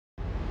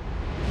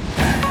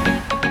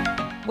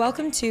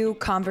Welcome to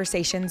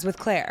Conversations with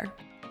Claire.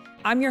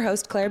 I'm your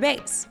host, Claire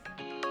Bates.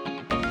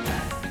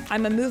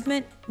 I'm a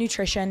movement,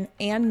 nutrition,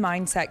 and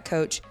mindset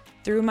coach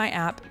through my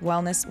app,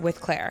 Wellness with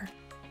Claire.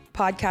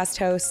 Podcast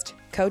host,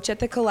 coach at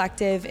The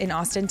Collective in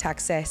Austin,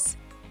 Texas,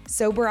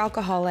 sober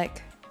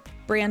alcoholic,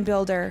 brand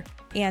builder,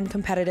 and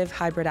competitive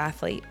hybrid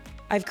athlete.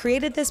 I've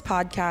created this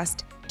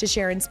podcast to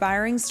share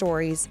inspiring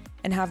stories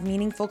and have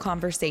meaningful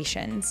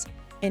conversations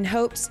in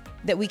hopes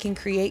that we can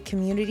create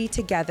community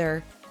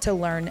together to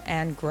learn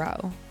and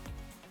grow.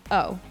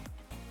 Oh,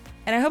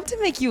 and I hope to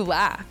make you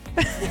laugh.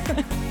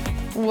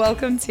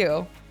 Welcome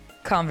to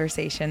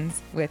Conversations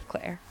with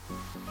Claire.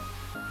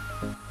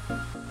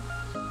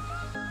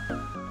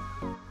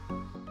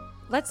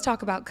 Let's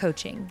talk about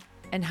coaching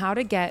and how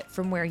to get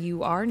from where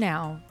you are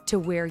now to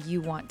where you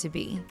want to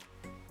be.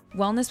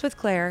 Wellness with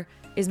Claire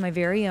is my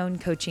very own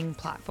coaching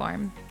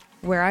platform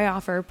where I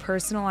offer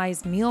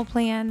personalized meal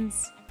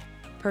plans,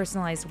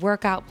 personalized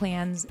workout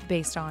plans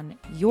based on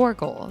your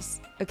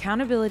goals,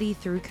 accountability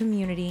through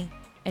community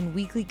and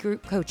weekly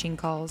group coaching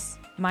calls,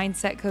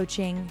 mindset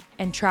coaching,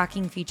 and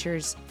tracking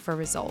features for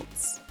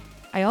results.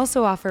 I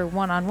also offer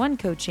one-on-one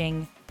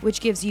coaching,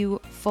 which gives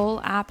you full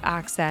app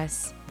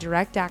access,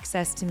 direct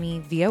access to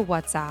me via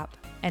WhatsApp,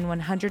 and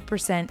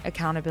 100%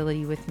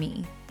 accountability with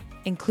me,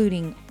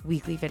 including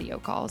weekly video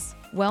calls.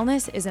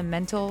 Wellness is a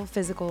mental,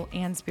 physical,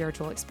 and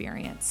spiritual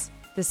experience.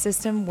 The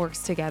system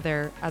works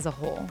together as a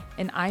whole,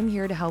 and I'm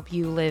here to help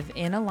you live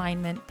in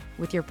alignment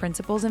with your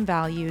principles and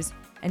values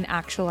and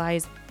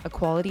actualize a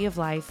quality of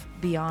life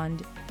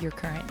beyond your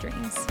current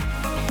dreams.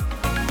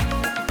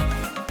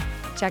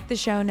 Check the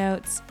show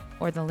notes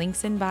or the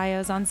links in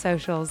bios on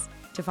socials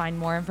to find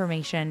more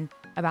information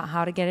about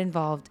how to get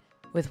involved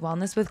with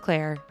Wellness with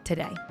Claire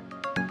today.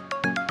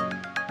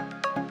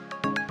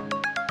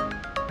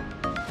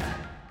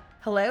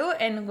 Hello,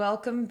 and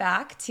welcome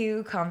back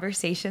to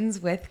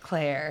Conversations with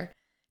Claire.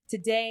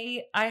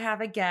 Today, I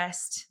have a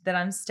guest that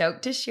I'm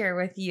stoked to share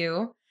with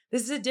you.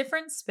 This is a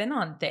different spin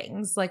on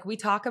things. Like, we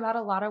talk about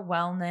a lot of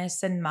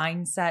wellness and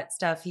mindset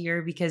stuff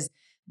here because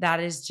that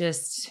is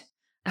just,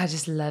 I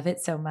just love it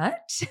so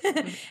much.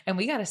 And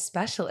we got a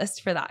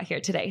specialist for that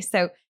here today.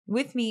 So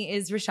with me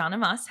is Rashanna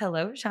Moss.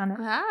 Hello, Rashanna.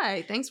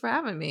 Hi, thanks for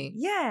having me.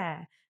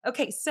 Yeah.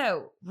 Okay,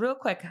 so real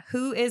quick,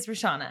 who is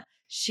Rashanna?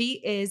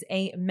 She is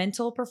a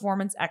mental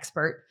performance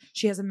expert.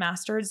 She has a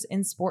master's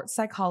in sports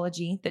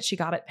psychology that she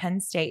got at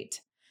Penn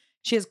State.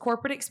 She has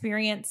corporate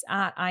experience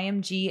at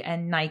IMG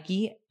and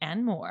Nike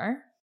and more.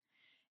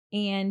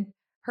 And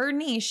her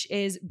niche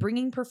is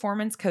bringing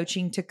performance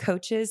coaching to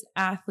coaches,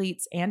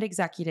 athletes, and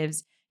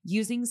executives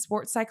using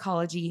sports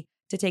psychology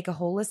to take a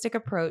holistic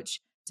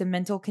approach to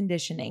mental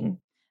conditioning.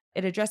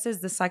 It addresses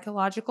the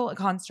psychological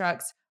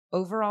constructs,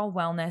 overall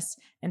wellness,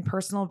 and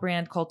personal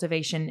brand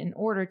cultivation in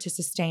order to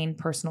sustain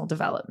personal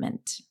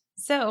development.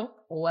 So,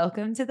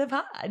 welcome to the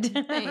pod.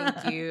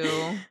 Thank you.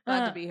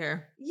 Glad to be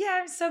here. Yeah,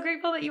 I'm so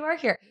grateful that you are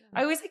here.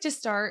 I always like to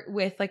start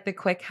with like the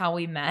quick how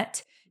we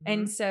met.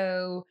 And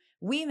so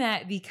we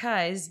met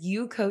because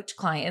you coach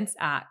clients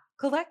at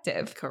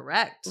Collective.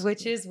 Correct.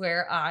 Which is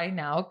where I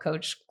now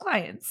coach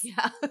clients.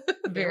 Yeah.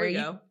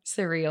 Very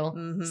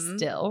surreal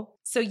still.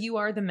 So you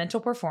are the mental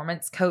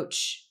performance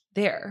coach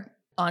there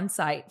on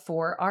site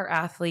for our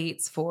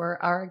athletes,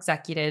 for our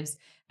executives,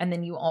 and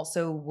then you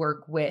also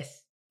work with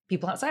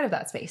people outside of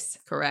that space.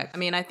 Correct. I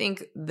mean, I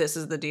think this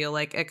is the deal.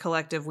 Like at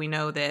Collective, we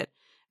know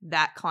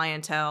that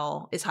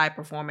clientele is high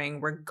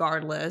performing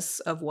regardless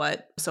of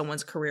what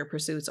someone's career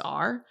pursuits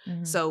are.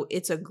 Mm-hmm. So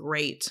it's a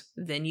great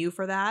venue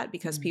for that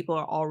because people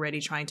are already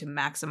trying to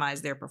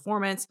maximize their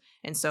performance.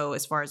 And so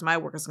as far as my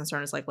work is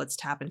concerned, it's like, let's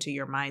tap into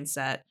your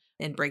mindset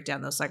and break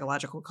down those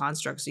psychological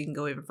constructs so you can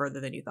go even further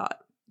than you thought.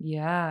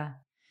 Yeah.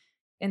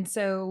 And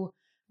so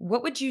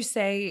what would you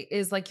say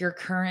is like your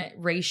current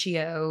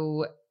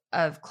ratio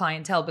of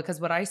clientele?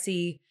 Because what I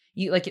see,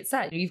 you like it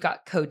said, you've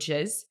got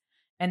coaches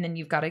and then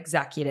you've got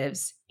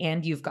executives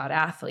and you've got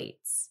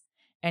athletes.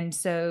 And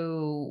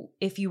so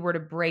if you were to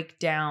break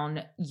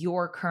down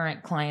your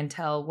current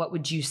clientele, what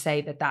would you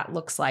say that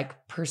looks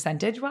like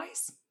percentage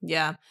wise?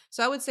 Yeah.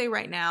 So I would say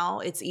right now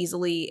it's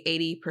easily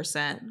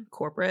 80%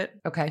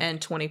 corporate and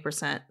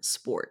 20%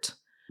 sport.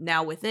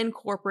 Now within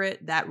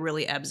corporate, that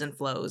really ebbs and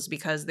flows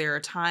because there are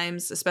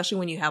times, especially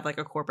when you have like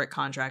a corporate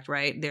contract,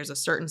 right? There's a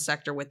certain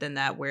sector within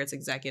that where it's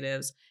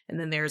executives, and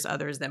then there's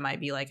others that might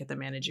be like at the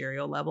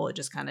managerial level. It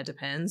just kind of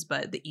depends.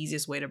 But the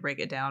easiest way to break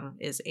it down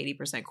is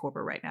 80%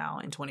 corporate right now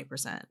and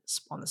 20%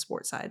 on the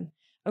sports side.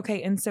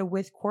 Okay. And so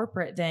with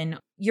corporate, then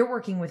you're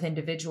working with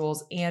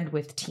individuals and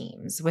with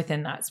teams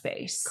within that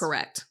space.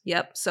 Correct.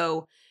 Yep.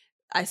 So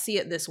I see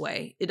it this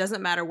way. It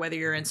doesn't matter whether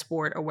you're in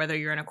sport or whether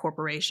you're in a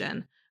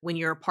corporation. When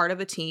you're a part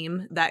of a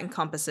team, that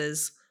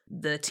encompasses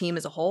the team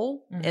as a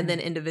whole and then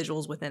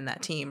individuals within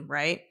that team,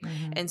 right?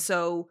 And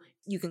so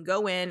you can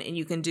go in and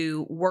you can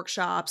do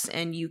workshops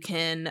and you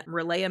can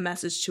relay a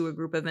message to a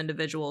group of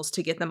individuals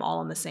to get them all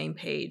on the same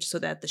page so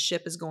that the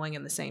ship is going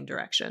in the same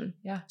direction.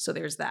 Yeah. So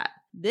there's that.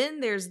 Then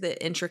there's the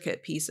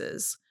intricate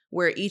pieces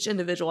where each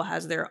individual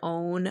has their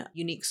own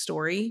unique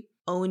story,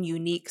 own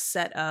unique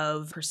set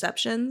of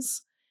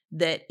perceptions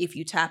that if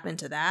you tap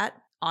into that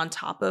on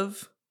top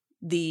of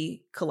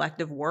the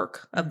collective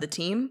work of the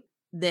team,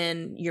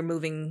 then you're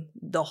moving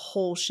the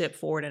whole ship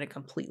forward in a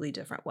completely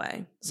different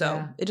way.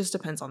 So it just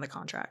depends on the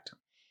contract.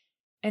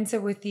 And so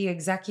with the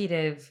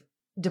executive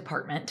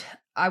department,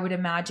 I would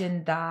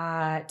imagine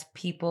that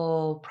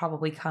people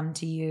probably come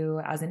to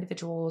you as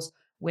individuals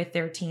with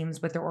their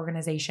teams, with their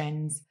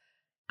organizations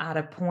at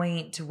a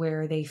point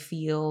where they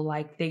feel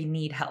like they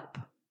need help.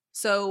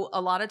 So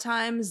a lot of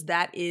times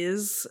that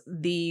is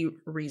the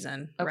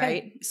reason,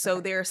 right? So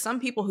there are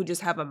some people who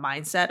just have a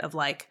mindset of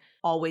like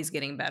always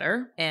getting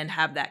better and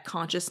have that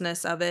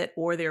consciousness of it,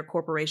 or there are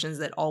corporations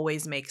that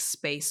always make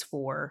space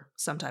for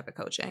some type of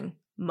coaching.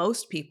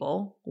 Most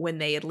people, when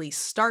they at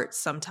least start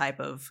some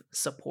type of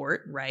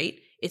support, right,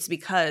 it's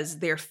because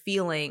they're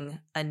feeling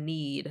a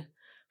need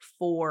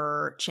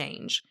for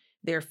change.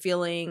 They're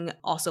feeling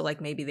also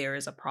like maybe there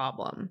is a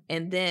problem.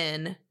 And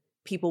then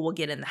people will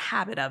get in the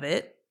habit of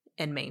it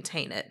and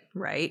maintain it,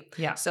 right?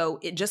 Yeah. So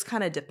it just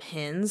kind of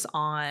depends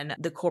on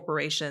the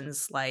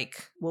corporation's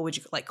like, what would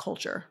you like,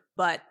 culture.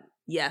 But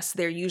yes,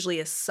 there usually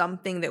is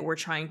something that we're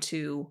trying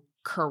to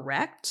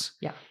correct.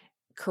 Yeah.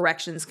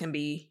 Corrections can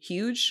be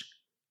huge.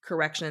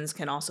 Corrections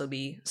can also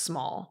be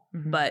small,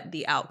 but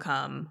the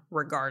outcome,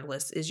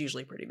 regardless, is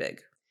usually pretty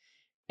big.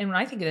 And when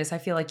I think of this, I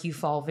feel like you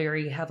fall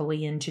very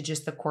heavily into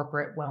just the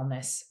corporate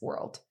wellness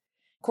world.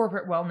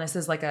 Corporate wellness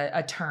is like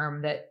a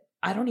term that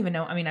I don't even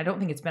know. I mean, I don't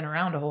think it's been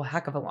around a whole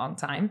heck of a long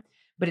time,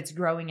 but it's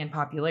growing in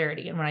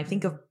popularity. And when I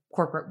think of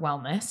corporate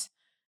wellness,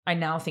 I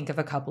now think of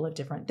a couple of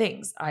different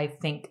things. I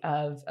think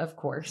of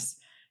course,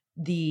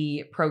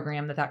 the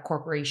program that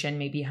corporation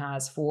maybe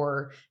has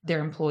for their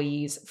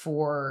employees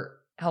for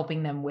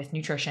helping them with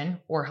nutrition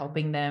or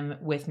helping them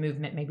with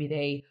movement. Maybe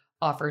they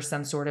offer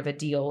some sort of a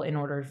deal in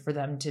order for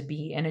them to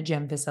be in a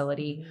gym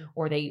facility,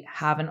 or they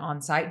have an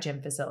on-site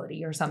gym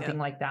facility or something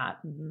like that.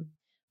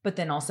 But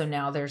then also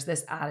now there's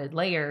this added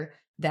layer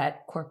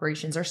that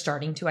corporations are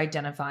starting to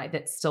identify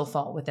that still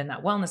fall within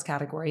that wellness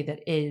category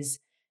that is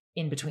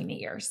in between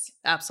the ears.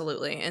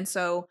 Absolutely. And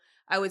so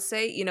I would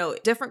say,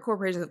 different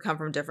corporations have come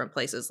from different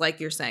places. Like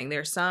you're saying,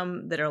 there's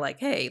some that are like,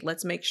 hey,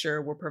 let's make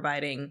sure we're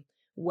providing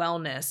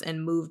wellness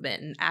and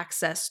movement and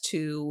access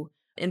to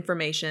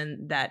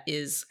information that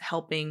is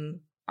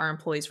helping our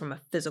employees from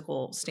a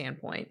physical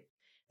standpoint.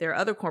 There are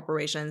other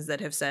corporations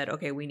that have said,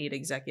 okay, we need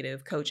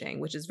executive coaching,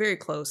 which is very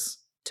close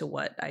to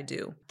what I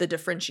do. The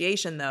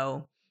differentiation,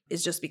 though,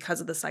 is just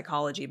because of the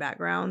psychology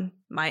background.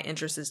 My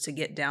interest is to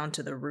get down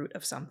to the root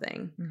of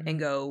something and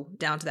go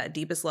down to that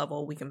deepest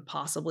level we can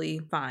possibly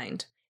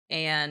find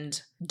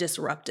and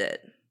disrupt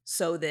it,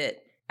 so that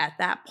at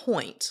that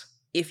point,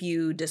 if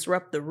you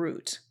disrupt the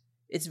root,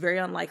 it's very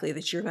unlikely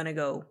that you're going to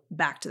go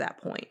back to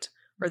that point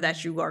or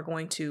that you are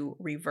going to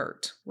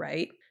revert,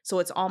 right? So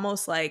it's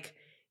almost like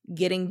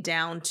getting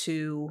down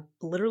to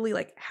literally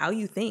like how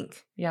you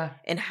think,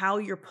 and how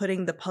you're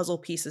putting the puzzle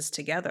pieces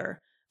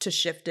together to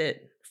shift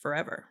it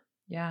forever.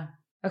 Yeah.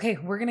 Okay,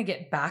 we're going to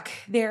get back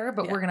there,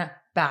 but we're going to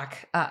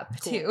back up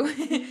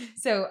too.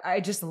 So I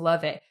just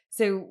love it.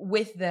 So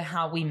with the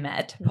how we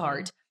met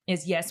part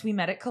is, yes, we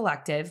met at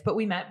Collective, but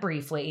we met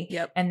briefly.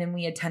 And then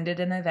we attended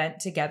an event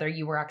together.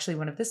 You were actually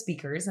one of the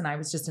speakers and I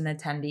was just an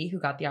attendee who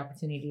got the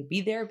opportunity to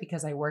be there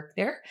because I worked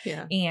there.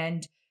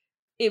 And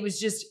it was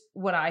just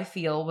what I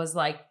feel was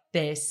like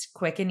this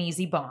quick and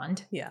easy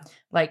bond.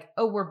 Like,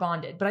 oh, we're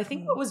bonded. But I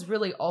think what was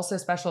really also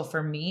special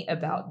for me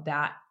about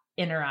that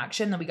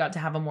interaction, that we got to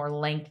have a more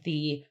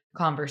lengthy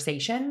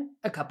conversation,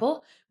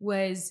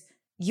 was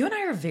you and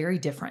I are very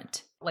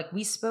different. Like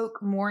we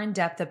spoke more in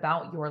depth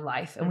about your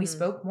life and we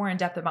spoke more in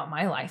depth about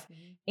my life.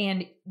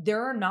 And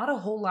there are not a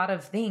whole lot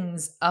of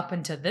things up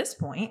until this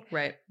point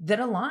that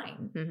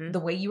align. The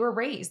way you were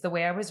raised, the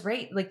way I was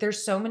raised, like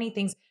there's so many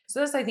things. So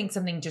that's, I think,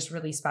 something just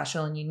really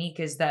special and unique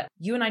is that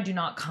you and I do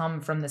not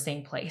come from the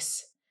same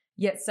place.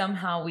 Yet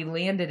somehow we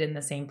landed in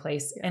the same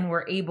place and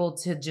we're able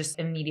to just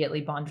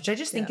immediately bond, which I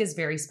just think is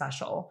very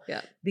special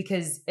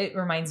because it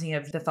reminds me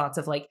of the thoughts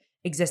of like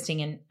existing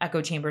in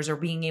echo chambers or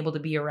being able to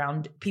be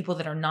around people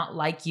that are not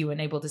like you and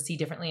able to see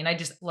differently. And I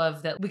just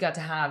love that we got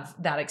to have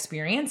that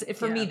experience.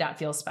 For me, that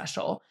feels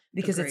special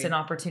because it's an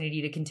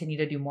opportunity to continue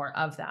to do more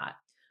of that.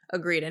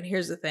 Agreed. And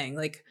here's the thing,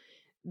 like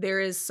there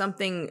is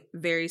something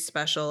very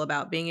special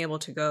about being able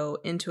to go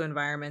into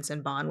environments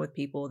and bond with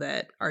people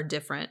that are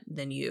different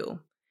than you.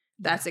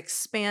 That's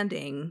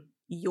expanding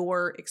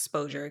your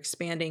exposure,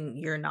 expanding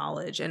your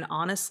knowledge, and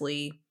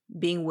honestly,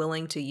 being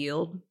willing to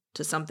yield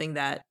to something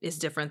that is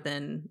different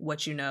than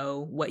what you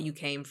know, what you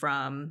came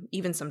from,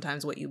 even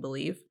sometimes what you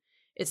believe.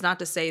 It's not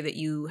to say that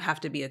you have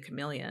to be a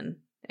chameleon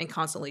and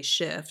constantly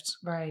shift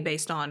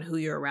based on who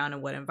you're around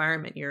and what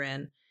environment you're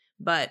in,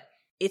 but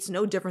it's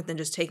no different than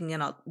just taking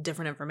in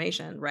different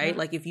information, right?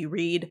 Like if you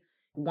read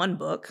one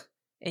book,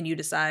 and you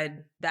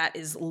decide that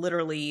is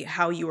literally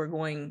how you are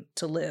going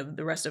to live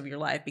the rest of your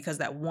life because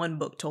that one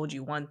book told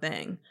you one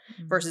thing,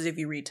 versus if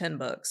you read 10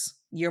 books,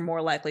 you're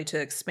more likely to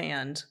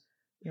expand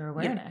your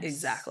awareness.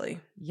 Exactly.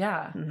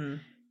 Yeah.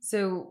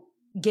 So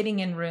getting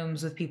in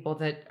rooms with people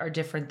that are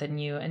different than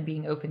you and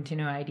being open to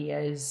new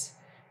ideas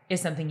is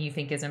something you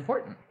think is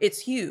important. It's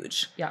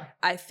huge. Yeah.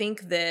 I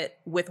think that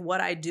with what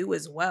I do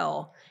as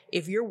well,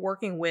 if you're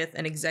working with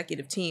an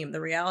executive team,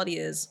 the reality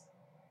is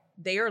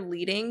they are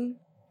leading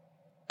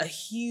a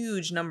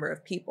huge number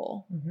of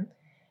people. Mm-hmm.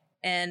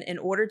 And in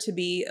order to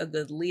be a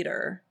good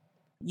leader,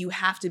 you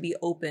have to be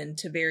open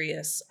to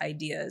various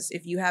ideas.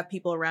 If you have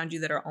people around you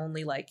that are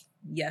only like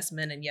yes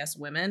men and yes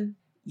women,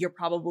 you're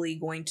probably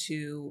going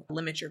to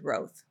limit your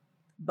growth.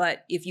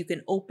 But if you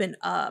can open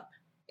up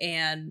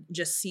and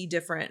just see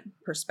different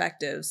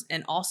perspectives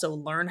and also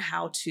learn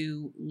how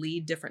to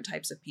lead different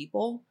types of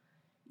people,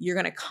 you're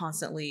going to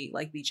constantly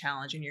like be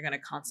challenged and you're going to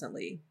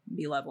constantly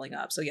be leveling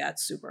up. So yeah,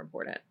 it's super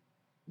important.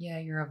 Yeah,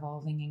 you're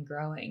evolving and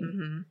growing.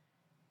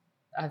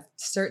 Mm-hmm. I've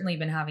certainly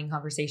been having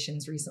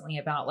conversations recently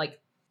about like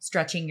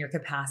stretching your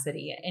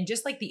capacity and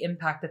just like the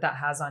impact that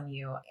has on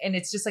you. And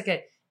it's just like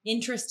a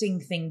interesting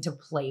thing to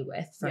play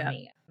with for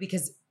me,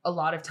 because a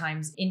lot of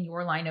times in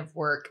your line of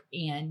work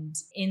and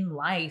in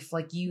life,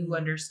 like you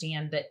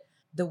understand that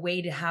the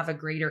way to have a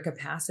greater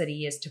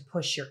capacity is to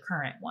push your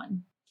current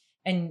one.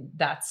 And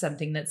that's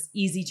something that's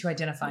easy to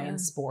identify in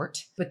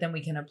sport, but then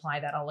we can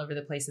apply that all over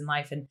the place in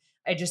life. And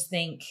I just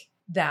think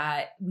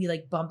that we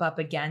like bump up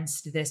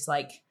against this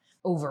like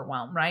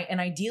overwhelm, right? And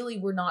ideally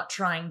we're not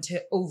trying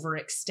to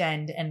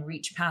overextend and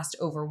reach past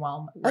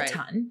overwhelm a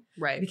ton,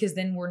 right? Because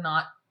then we're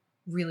not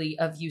really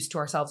of use to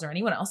ourselves or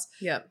anyone else.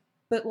 Yeah.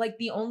 But like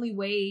the only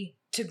way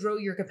to grow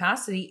your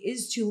capacity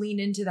is to lean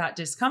into that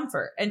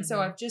discomfort. And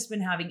so I've just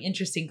been having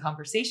interesting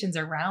conversations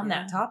around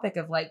that topic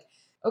of like,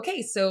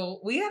 okay, so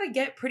we got to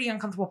get pretty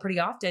uncomfortable pretty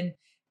often.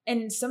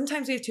 And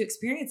sometimes we have to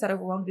experience that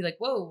overwhelm to be like,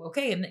 whoa,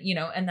 okay. And you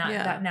know, and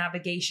that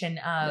navigation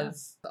of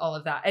all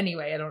of that.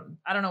 Anyway,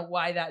 I don't know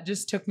why that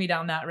just took me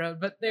down that road,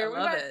 but there we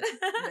love it.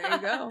 There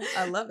you go.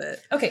 I love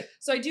it. Okay.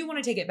 So I do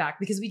want to take it back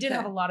because we did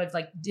have a lot of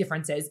like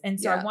differences. And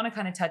so I want to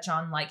kind of touch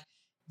on like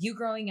you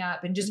growing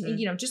up and just,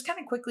 you know, just kind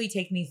of quickly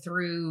take me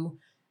through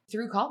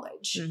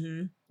college.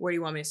 Where do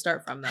you want me to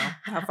start from though?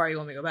 How far do you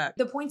want me to go back?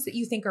 The points that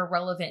you think are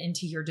relevant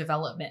into your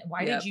development.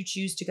 Why did you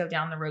choose to go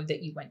down the road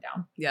that you went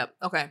down? Yep.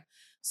 Okay.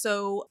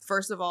 So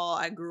first of all,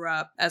 I grew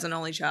up as an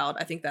only child.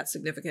 I think that's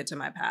significant to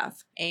my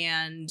path.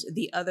 And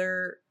the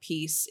other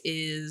piece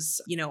is,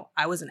 you know,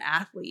 I was an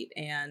athlete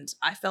and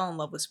I fell in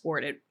love with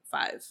sport at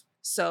 5.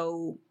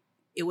 So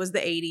it was the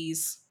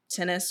 80s.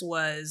 Tennis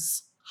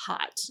was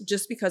hot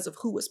just because of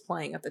who was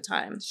playing at the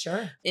time.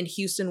 Sure. And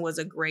Houston was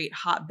a great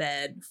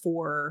hotbed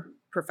for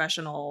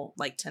professional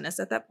like tennis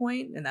at that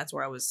point. And that's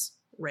where I was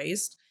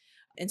raised.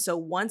 And so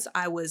once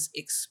I was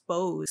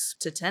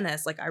exposed to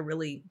tennis, like I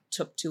really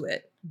took to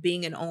it.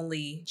 Being an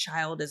only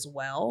child as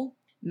well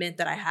meant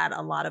that I had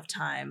a lot of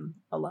time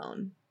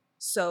alone.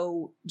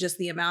 So just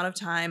the amount of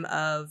time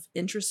of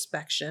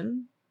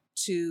introspection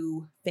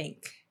to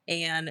think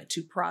and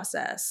to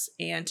process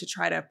and to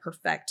try to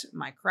perfect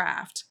my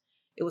craft,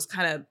 it was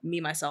kind of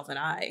me, myself, and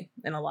I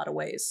in a lot of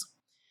ways.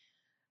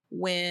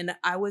 When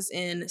I was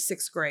in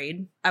 6th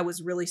grade, I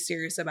was really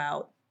serious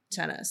about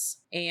tennis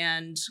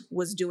and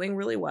was doing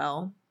really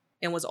well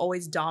and was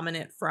always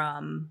dominant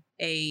from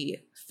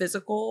a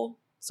physical,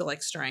 so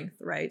like strength,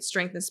 right?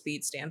 Strength and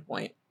speed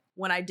standpoint.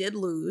 When I did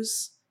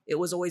lose, it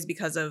was always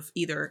because of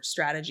either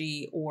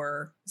strategy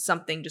or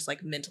something just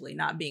like mentally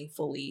not being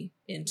fully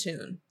in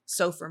tune.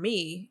 So for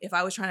me, if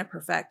I was trying to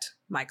perfect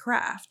my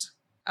craft,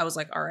 I was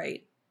like, all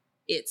right,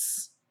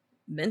 it's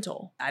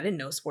mental. I didn't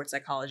know sports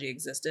psychology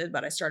existed,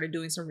 but I started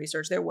doing some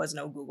research. There was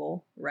no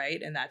Google,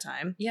 right? In that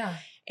time. Yeah.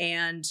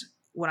 And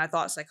when I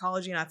thought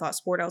psychology and I thought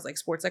sport, I was like,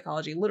 sports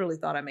psychology, literally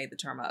thought I made the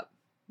term up.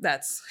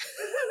 That's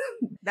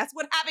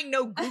what having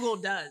no Google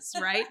does,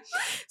 right?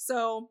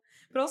 So,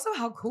 but also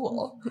how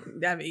cool.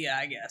 I mean, yeah,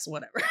 I guess,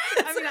 whatever.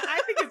 I mean,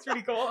 I think it's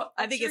pretty cool.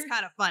 I think it's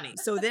kind of funny.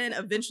 So then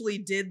eventually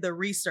did the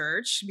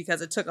research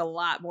because it took a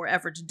lot more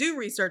effort to do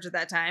research at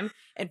that time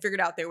and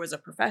figured out there was a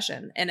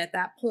profession. And at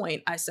that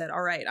point I said,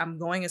 all right, I'm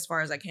going as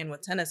far as I can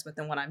with tennis, but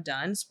then when I'm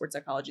done, sports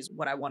psychology is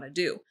what I want to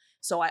do.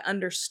 So I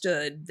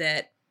understood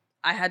that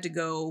I had to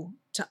go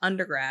to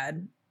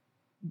undergrad,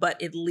 but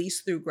at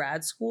least through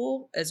grad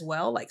school as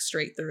well, like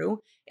straight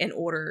through, in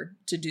order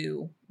to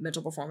do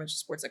mental performance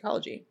sports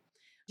psychology.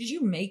 Did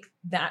you make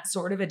that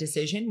sort of a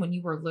decision when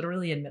you were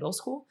literally in middle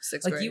school?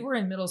 6th like grade. You were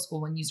in middle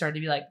school when you started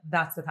to be like,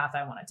 that's the path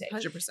I want to take.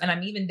 100%. And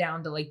I'm even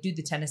down to like do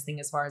the tennis thing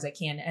as far as I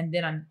can. And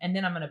then I'm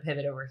going to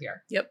pivot over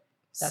here. Yep.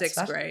 That's 6th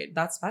special. grade.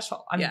 That's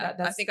special. I mean,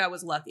 I think I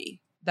was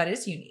lucky. That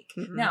is unique.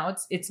 Now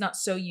it's not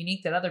so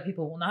unique that other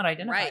people will not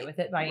identify with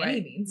it by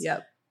any means.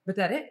 Yep. But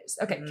that is.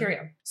 Okay, carry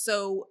on.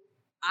 So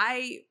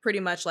I pretty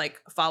much like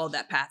followed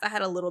that path. I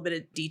had a little bit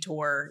of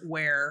detour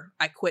where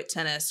I quit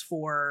tennis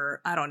for,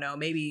 I don't know,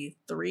 maybe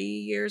 3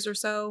 years or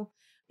so.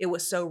 It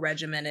was so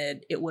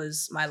regimented. It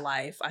was my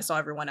life. I saw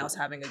everyone else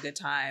having a good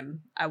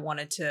time. I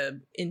wanted to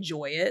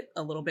enjoy it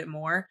a little bit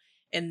more.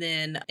 And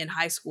then in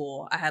high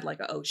school, I had like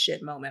a oh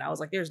shit moment. I was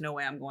like, there's no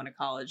way I'm going to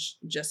college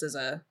just as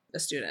a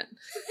student.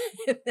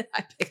 And then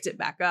I picked it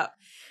back up,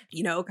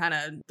 you know, kind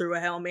of threw a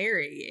Hail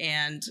Mary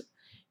and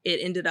it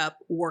ended up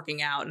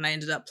working out, and I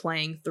ended up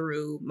playing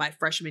through my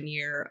freshman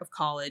year of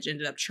college,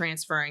 ended up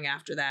transferring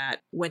after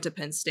that, went to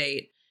Penn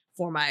State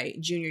for my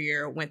junior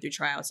year, went through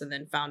tryouts, and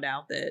then found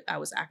out that I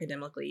was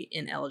academically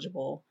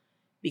ineligible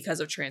because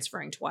of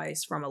transferring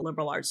twice from a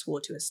liberal arts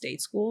school to a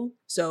state school.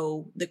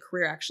 So the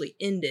career actually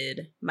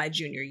ended my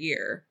junior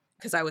year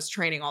because I was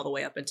training all the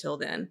way up until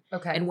then.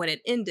 Okay. And when it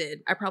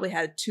ended, I probably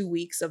had 2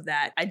 weeks of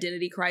that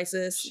identity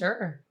crisis.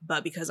 Sure.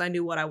 But because I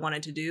knew what I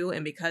wanted to do,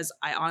 and because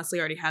I honestly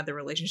already had the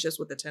relationships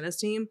with the tennis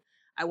team,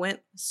 I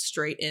went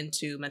straight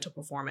into mental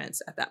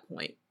performance at that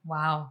point.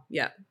 Wow.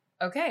 Yeah.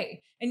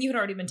 Okay. And you had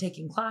already been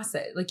taking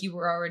classes. Like you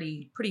were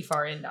already pretty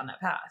far in down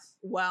that path.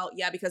 Well,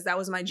 yeah, because that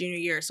was my junior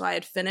year. So I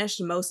had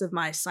finished most of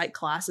my psych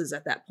classes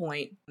at that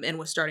point and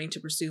was starting to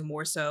pursue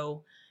more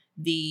so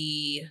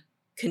the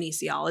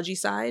kinesiology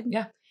side.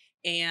 Yeah.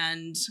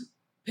 And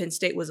Penn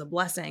State was a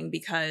blessing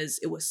because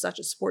it was such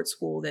a sports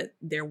school that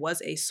there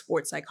was a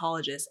sports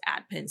psychologist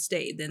at Penn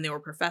State. Then there were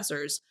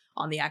professors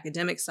on the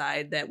academic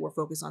side that were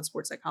focused on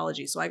sports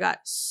psychology. So I got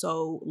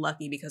so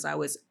lucky because I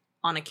was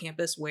on a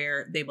campus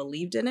where they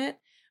believed in it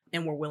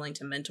and were willing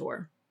to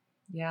mentor.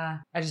 Yeah.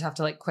 I just have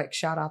to quick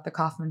shout out the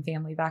Kaufman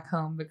family back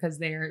home because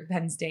they're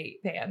Penn State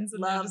fans.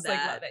 And love just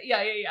that. Love it.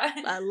 Yeah.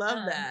 I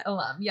love that.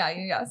 Alum.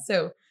 Yeah.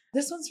 So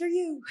this one's for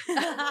you.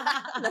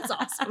 That's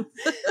awesome.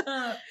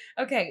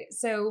 Okay.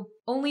 So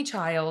only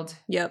child.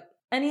 Yep.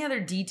 Any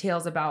other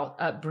details about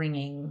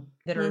upbringing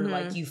that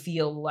are you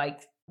feel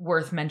like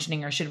worth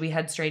mentioning, or should we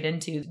head straight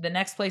into the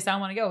next place I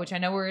want to go, which I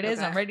know where it is.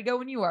 I'm ready to go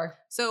when you are.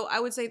 So I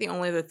would say the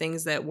only other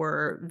things that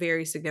were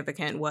very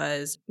significant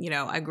was,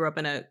 I grew up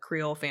in a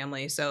Creole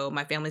family. So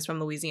my family's from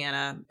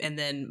Louisiana, and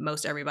then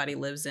most everybody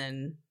lives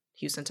in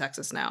Houston,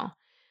 Texas now.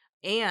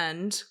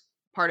 And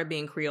part of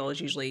being Creole is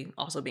usually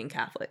also being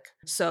Catholic.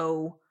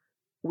 So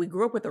we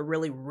grew up with a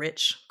really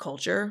rich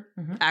culture.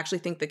 Mm-hmm. I actually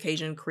think the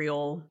Cajun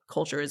Creole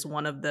culture is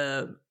one of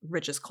the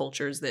richest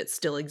cultures that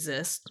still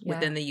exists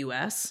within the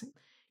U.S.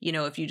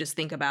 If you just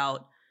think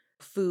about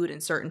food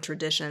and certain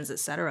traditions, et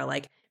cetera,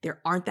 there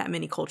aren't that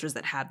many cultures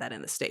that have that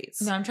in the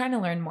States. No, I'm trying to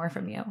learn more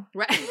from you.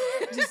 Right.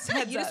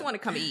 You just want to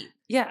come eat.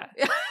 Yeah.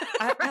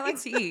 I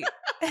like to eat.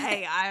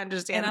 Hey, I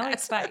understand and that. I like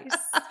spice.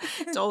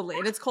 Totally.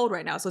 And it's cold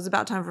right now, so it's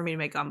about time for me to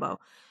make gumbo.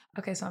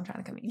 Okay, so I'm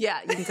trying to come eat.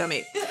 Yeah, you can come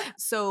eat.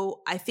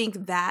 So I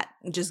think that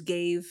just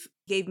gave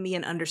me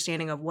an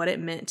understanding of what it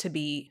meant to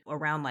be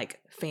around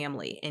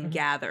family and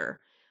gather,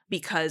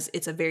 because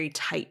it's a very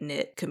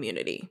tight-knit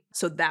community.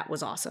 So that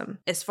was awesome.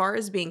 As far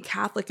as being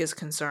Catholic is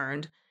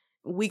concerned,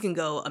 we can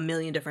go a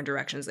million different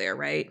directions there,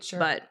 right? Sure.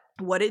 But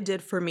what it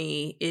did for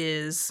me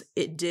is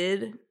it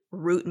did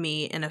root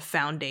me in a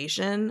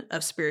foundation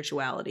of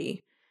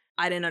spirituality.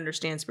 I didn't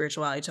understand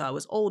spirituality until I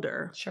was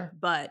older. Sure.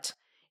 But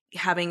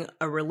having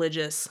a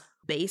religious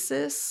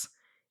basis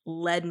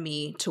led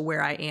me to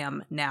where I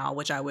am now,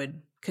 which I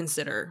would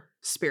consider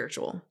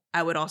spiritual.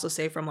 I would also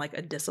say from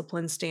a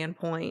discipline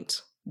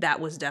standpoint,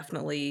 that was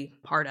definitely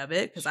part of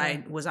it, because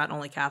I was not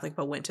only Catholic,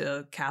 but went to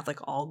a Catholic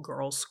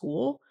all-girls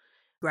school.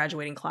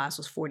 Graduating class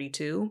was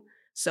 42.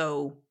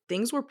 So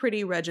things were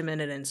pretty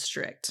regimented and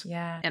strict.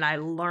 Yeah. And I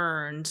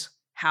learned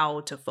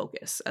how to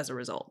focus as a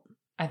result.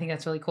 I think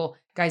that's really cool.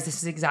 Guys, this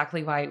is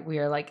exactly why we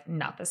are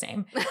not the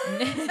same.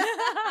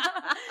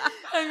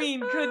 I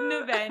mean, couldn't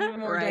have been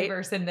more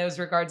diverse in those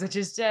regards, which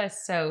is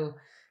just so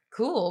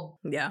cool.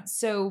 Yeah.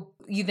 So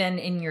you then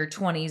in your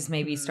 20s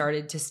maybe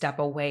started to step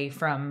away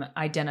from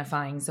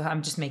identifying. So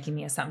I'm just making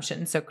the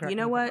assumption. So correct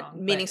me if I'm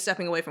wrong, meaning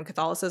stepping away from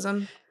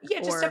Catholicism?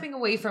 Yeah, just stepping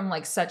away from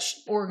such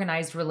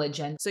organized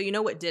religion. So you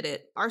know what did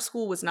it? Our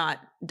school was not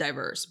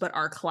diverse, but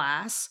our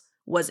class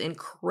was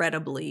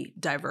incredibly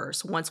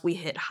diverse once we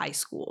hit high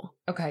school.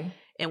 Okay.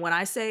 And when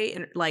I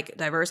say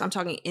diverse, I'm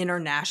talking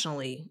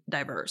internationally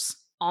diverse.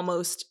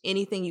 Almost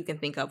anything you can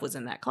think of was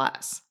in that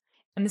class.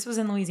 And this was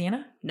in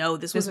Louisiana? No,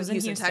 this was in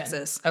Houston,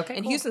 Texas. Okay,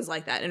 and cool. Houston's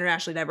like that,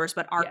 internationally diverse.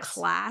 But our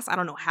class, I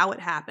don't know how it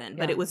happened,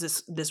 but it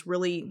was this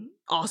really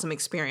awesome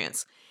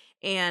experience.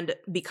 And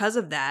because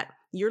of that,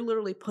 you're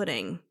literally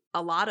putting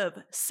a lot of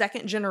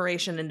second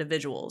generation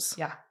individuals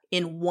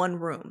in one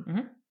room.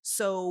 Mm-hmm.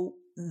 So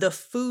the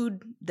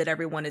food that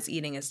everyone is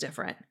eating is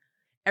different.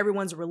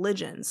 Everyone's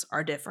religions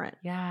are different.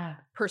 Yeah.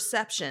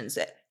 Perceptions,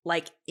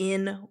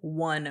 in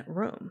one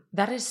room.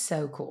 That is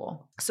so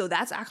cool. So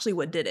that's actually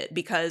what did it,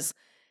 because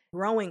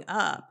growing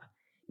up,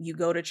 you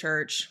go to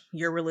church,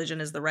 your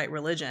religion is the right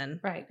religion.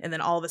 Right. And then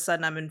all of a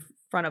sudden I'm in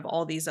front of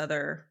all these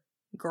other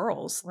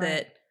girls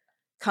that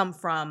come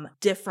from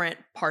different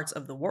parts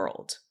of the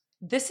world.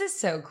 This is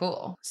so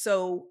cool.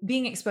 So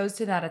being exposed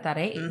to that at that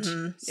age.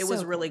 It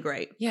was really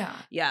great. Yeah.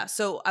 Yeah.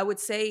 So I would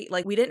say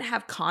we didn't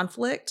have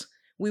conflict.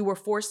 We were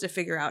forced to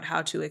figure out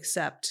how to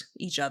accept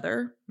each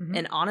other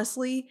and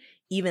honestly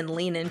even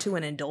lean into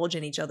and indulge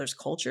in each other's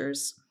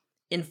cultures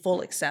in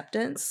full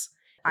acceptance.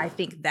 I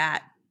think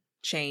that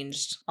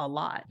changed a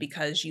lot,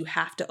 because you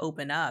have to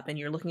open up and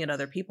you're looking at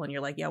other people and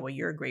you're like, yeah, well,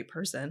 you're a great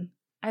person.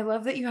 I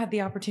love that you had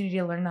the opportunity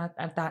to learn that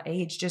at that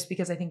age, just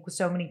because I think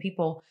so many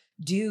people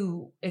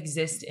do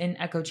exist in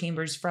echo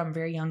chambers from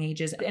very young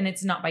ages. And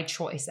it's not by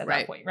choice at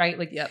that point, right?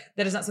 Like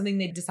that is not something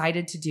they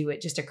decided to do.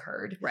 It just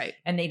occurred. Right.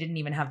 And they didn't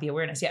even have the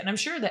awareness yet. And I'm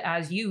sure that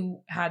as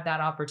you had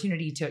that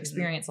opportunity to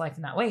experience life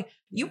in that way,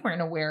 you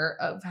weren't aware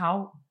of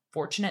how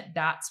fortunate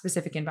that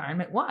specific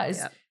environment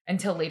was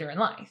until later in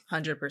life.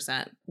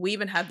 100%. We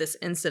even had this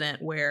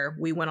incident where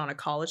we went on a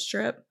college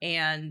trip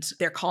and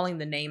they're calling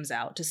the names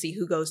out to see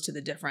who goes to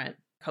the different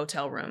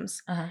hotel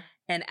rooms.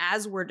 And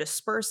as we're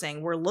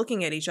dispersing, we're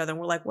looking at each other and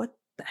we're like, what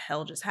the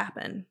hell just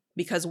happened?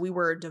 Because we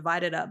were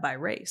divided up by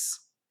race.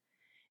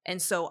 And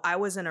so I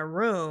was in a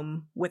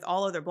room with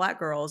all other Black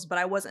girls, but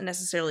I wasn't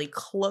necessarily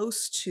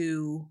close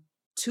to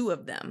two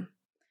of them.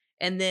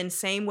 And then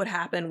same would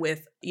happen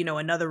with,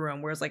 another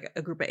room where it's like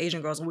a group of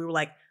Asian girls. And we were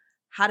like,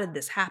 how did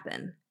this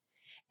happen?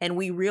 And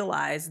we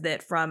realized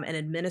that from an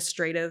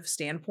administrative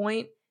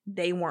standpoint,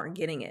 they weren't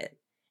getting it.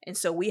 And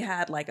so we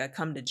had like a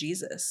come to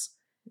Jesus.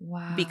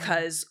 Wow.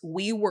 Because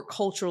we were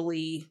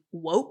culturally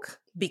woke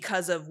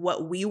because of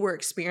what we were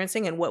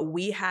experiencing and what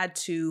we had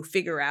to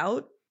figure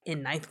out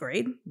in 9th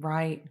grade.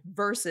 Right.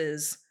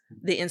 Versus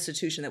the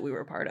institution that we were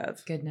a part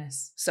of.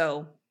 Goodness.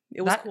 So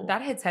it was cool.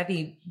 That hits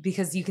heavy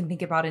because you can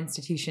think about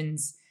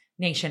institutions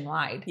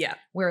nationwide. Yeah.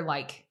 Where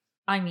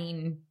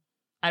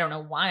I don't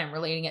know why I'm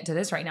relating it to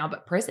this right now,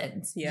 but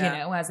prisons,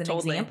 as an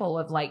example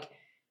of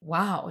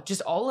wow,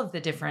 just all of the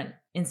different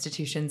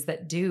institutions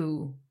that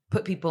do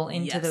put people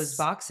into those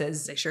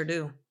boxes. They sure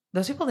do.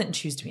 Those people didn't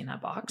choose to be in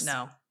that box.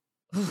 No,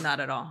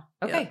 not at all.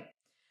 Okay. Yep.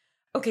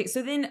 Okay.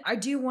 So then I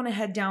do want to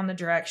head down the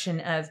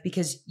direction of,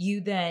 because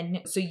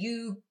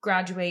you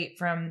graduate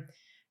from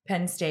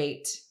Penn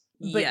State,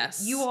 but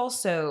you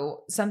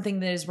also, something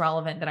that is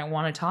relevant that I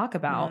want to talk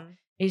about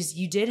is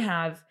you did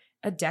have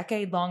a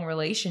decade-long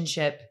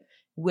relationship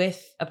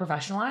with a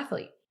professional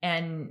athlete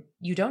and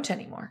you don't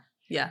anymore.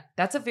 Yeah.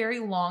 That's a very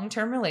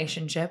long-term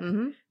relationship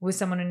with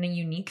someone in a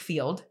unique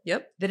field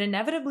that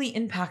inevitably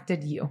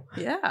impacted you.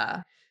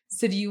 Yeah.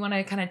 So do you want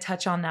to kind of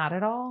touch on that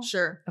at all?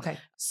 Sure. Okay.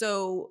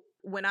 So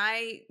when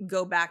I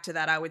go back to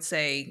that, I would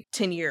say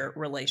 10-year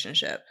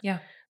relationship. Yeah.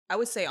 I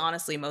would say,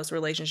 honestly, most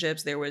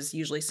relationships, there was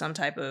usually some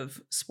type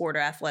of sport or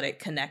athletic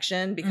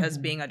connection because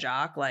being a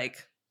jock,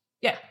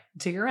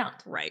 so you're around.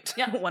 Right.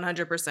 Yeah.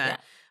 100%. Yeah.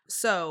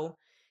 So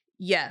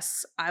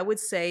yes, I would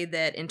say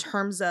that in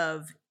terms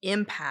of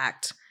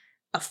impact,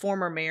 a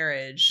former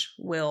marriage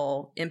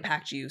will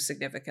impact you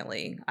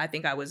significantly. I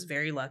think I was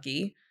very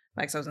lucky.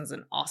 My ex-husband's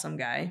an awesome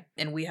guy,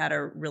 and we had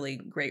a really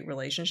great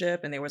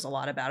relationship, and there was a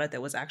lot about it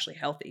that was actually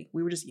healthy.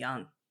 We were just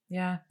young.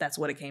 Yeah. That's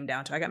what it came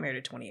down to. I got married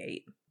at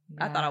 28.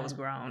 Yeah. I thought I was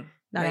grown.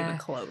 Not even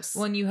close.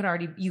 Well, and you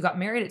got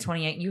married at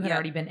 28. You had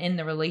already been in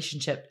the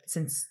relationship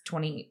since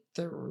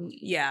 23.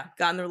 Yeah.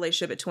 Got in the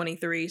relationship at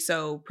 23.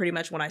 So pretty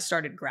much when I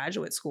started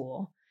graduate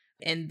school,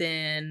 and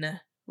then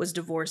was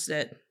divorced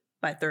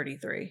by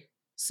 33.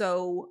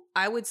 So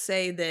I would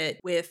say that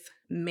with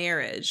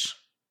marriage,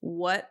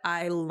 what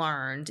I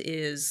learned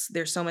is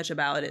there's so much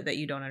about it that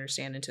you don't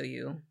understand until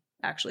you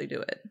actually do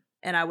it.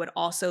 And I would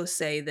also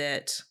say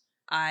that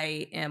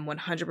I am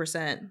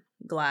 100%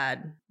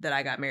 glad that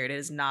I got married. It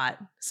is not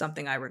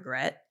something I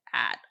regret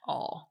at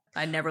all.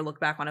 I never look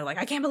back on it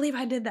I can't believe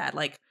I did that.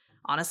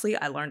 Honestly,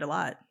 I learned a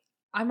lot.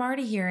 I'm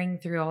already hearing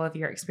through all of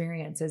your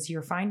experiences,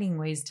 you're finding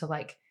ways to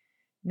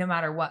no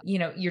matter what,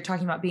 you're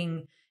talking about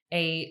being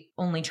an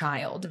only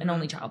child.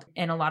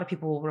 And a lot of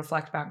people will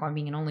reflect back on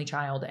being an only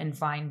child and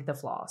find the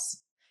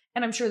flaws.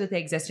 And I'm sure that they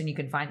exist and you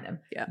can find them.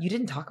 Yeah. You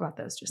didn't talk about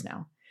those just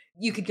now.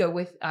 You could go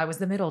with, I was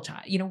the middle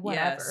child,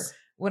 whatever. Yes.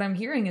 What I'm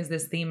hearing is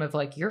this theme of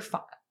you're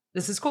fine.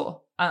 This is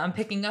cool. I'm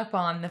picking up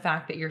on the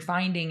fact that you're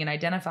finding and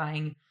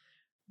identifying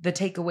the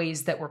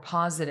takeaways that were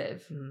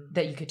positive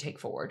that you could take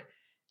forward.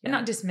 Yeah. And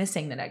not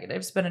dismissing the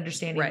negatives, but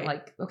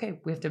understanding okay,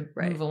 we have to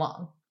move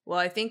along. Well,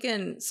 I think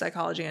in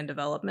psychology and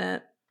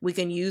development, we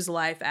can use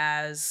life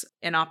as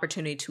an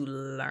opportunity to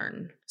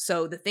learn.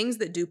 So the things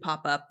that do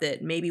pop up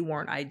that maybe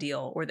weren't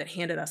ideal or that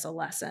handed us a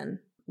lesson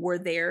were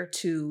there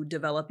to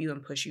develop you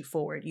and push you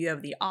forward. You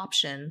have the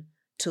option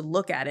to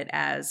look at it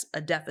as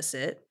a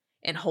deficit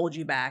and hold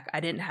you back. I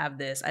didn't have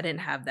this. I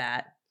didn't have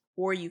that.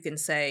 Or you can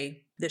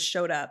say, this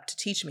showed up to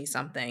teach me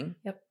something.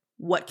 Yep.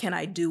 What can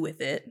I do with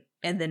it?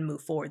 And then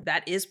move forward.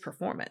 That is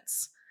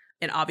performance.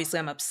 And obviously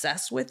I'm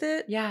obsessed with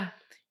it. Yeah.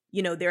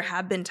 There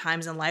have been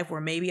times in life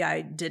where maybe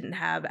I didn't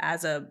have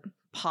as a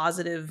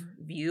positive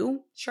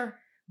view. Sure.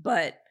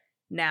 But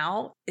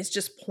now it's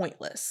just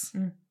pointless.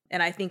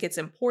 And I think it's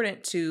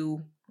important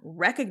to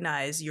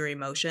recognize your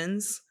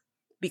emotions,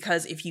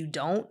 because if you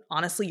don't,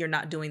 honestly, you're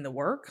not doing the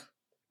work,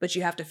 but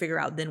you have to figure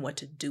out then what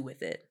to do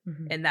with it.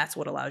 And that's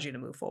what allows you to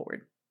move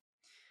forward.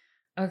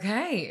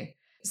 Okay.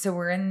 So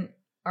we're in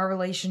our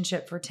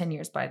relationship for 10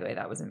 years, by the way.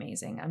 That was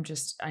amazing.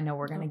 I know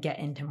we're going to get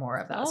into more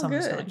of that. So I'm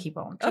just going to keep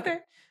on. Okay.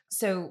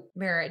 So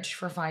marriage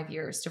for 5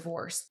 years,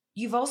 divorce.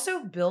 You've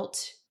also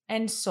built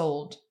and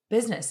sold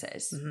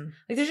businesses.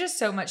 Like there's just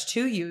so much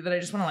to you that I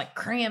just want to like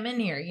cram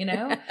in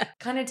here,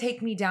 kind of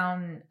take me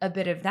down a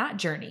bit of that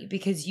journey,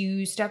 because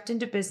you stepped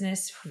into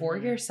business for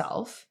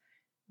yourself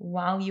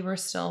while you were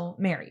still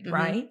married,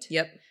 right?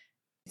 Yep.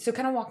 So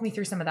kind of walk me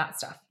through some of that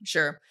stuff.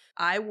 Sure.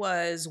 I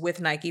was with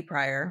Nike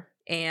prior,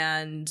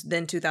 and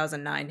then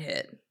 2009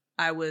 hit.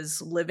 I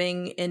was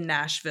living in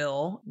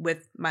Nashville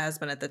with my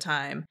husband at the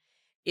time.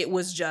 It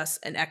was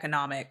just an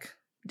economic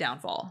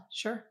downfall.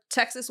 Sure.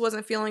 Texas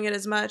wasn't feeling it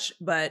as much,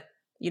 but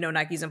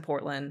Nike's in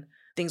Portland.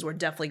 Things were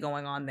definitely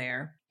going on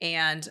there,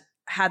 and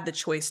had the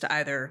choice to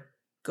either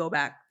go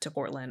back to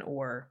Portland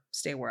or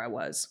stay where I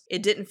was.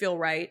 It didn't feel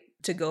right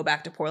to go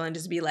back to Portland,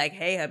 just be like,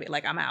 hey,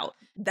 like I'm out.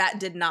 That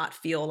did not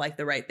feel like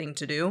the right thing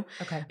to do.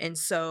 Okay. And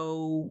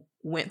so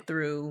went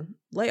through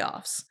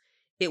layoffs.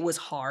 It was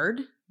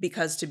hard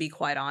because, to be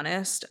quite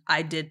honest,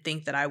 I did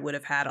think that I would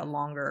have had a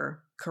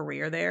longer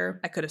career there.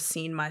 I could have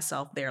seen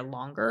myself there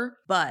longer,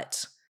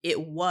 but it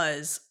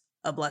was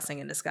a blessing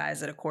in disguise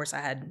that, of course, I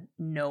had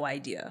no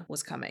idea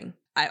was coming.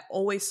 I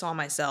always saw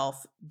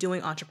myself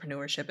doing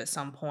entrepreneurship at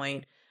some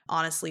point.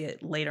 Honestly,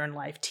 later in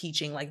life,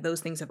 teaching, like those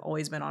things have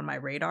always been on my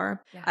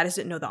radar. Yeah. I just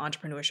didn't know the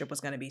entrepreneurship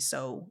was going to be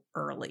so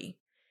early.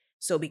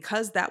 So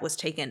because that was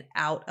taken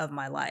out of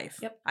my life,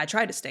 I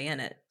tried to stay in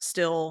it,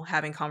 still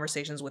having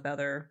conversations with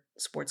other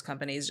sports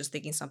companies, just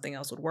thinking something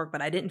else would work.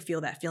 But I didn't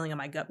feel that feeling in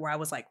my gut where I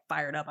was like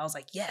fired up. I was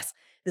like, yes,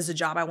 this is a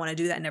job I want to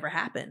do. That never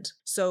happened.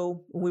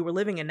 So when we were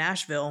living in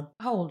Nashville.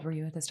 How old were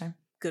you at this time?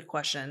 Good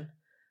question.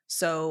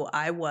 So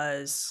I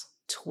was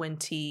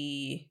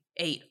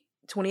 28.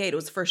 28. It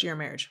was the first year of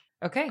marriage.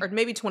 Okay. Or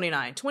maybe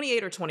 29,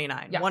 28 or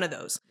 29, one of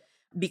those.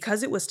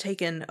 Because it was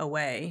taken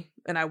away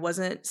and I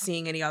wasn't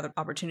seeing any other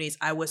opportunities,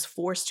 I was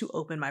forced to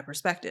open my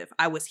perspective.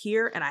 I was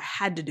here and I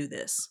had to do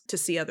this to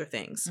see other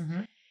things.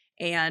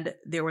 And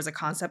there was a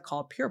concept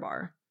called Pure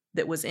Barre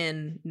that was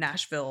in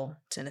Nashville,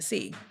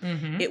 Tennessee.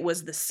 It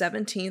was the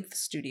 17th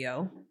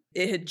studio.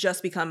 It had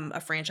just become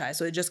a franchise.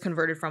 So it just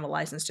converted from a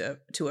license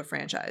to a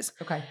franchise.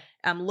 Okay.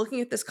 I'm looking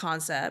at this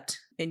concept,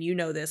 and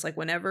this, like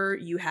whenever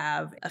you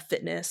have a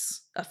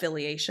fitness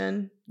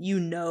affiliation,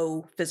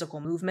 physical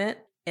movement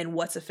and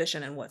what's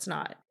efficient and what's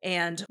not.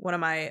 And one of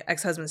my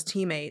ex-husband's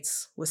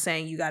teammates was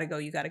saying, you got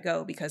to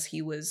go, because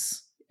he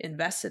was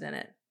invested in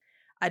it.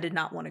 I did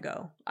not want to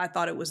go. I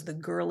thought it was the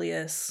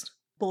girliest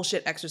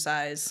bullshit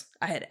exercise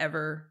I had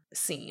ever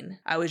seen.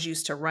 I was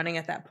used to running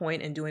at that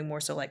point and doing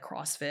more so like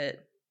CrossFit,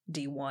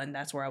 D1.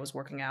 That's where I was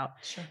working out.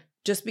 Sure.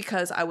 Just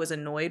because I was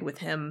annoyed with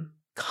him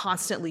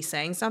constantly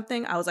saying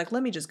something, I was like,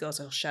 let me just go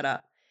so he'll shut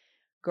up.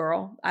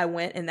 Girl, I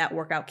went and that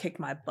workout kicked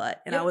my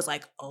butt. And I was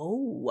like,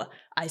 oh,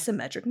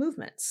 isometric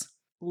movements.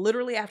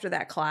 Literally after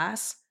that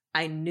class,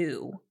 I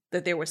knew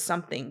that there was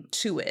something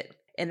to it.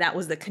 And that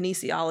was the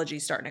kinesiology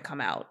starting to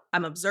come out.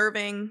 I'm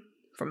observing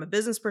from a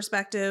business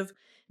perspective.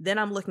 Then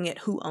I'm looking at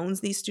who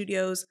owns these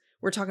studios.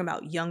 We're talking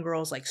about young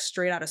girls like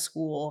straight out of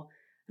school.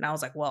 And I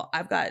was like, well,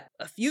 I've got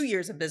a few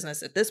years of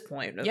business at this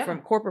point from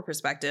a corporate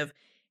perspective.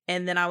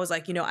 And then I was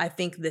like, I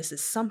think this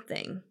is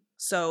something.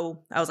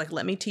 So I was like,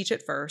 let me teach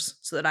it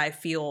first so that I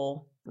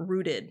feel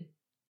rooted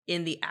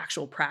in the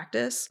actual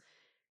practice.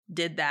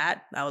 Did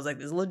that. I was like,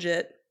 this is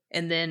legit.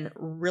 And then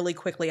really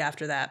quickly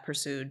after that,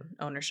 pursued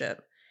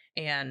ownership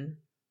and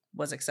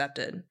was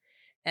accepted.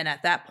 And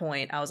at that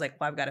point, I was like,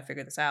 well, I've got to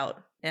figure this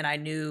out. And I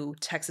knew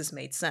Texas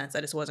made sense.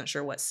 I just wasn't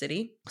sure what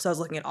city. So I was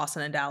looking at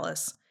Austin and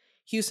Dallas.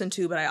 Houston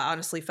too, but I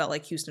honestly felt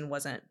like Houston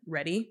wasn't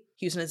ready.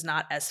 Houston is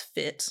not as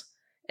fit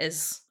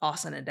as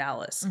Austin and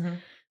Dallas.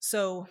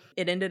 So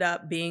it ended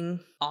up being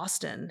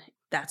Austin.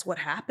 That's what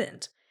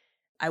happened.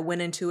 I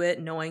went into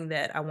it knowing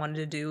that I wanted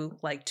to do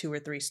like 2 or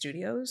 3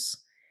 studios.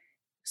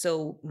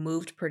 So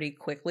moved pretty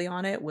quickly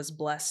on it, was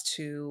blessed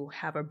to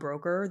have a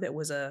broker that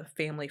was a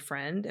family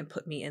friend and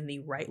put me in the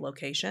right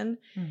location.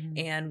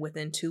 And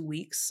within 2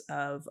 weeks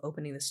of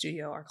opening the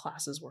studio, our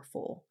classes were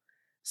full.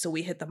 So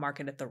we hit the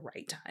market at the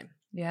right time.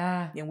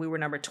 Yeah. And we were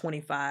number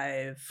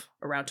 25,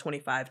 around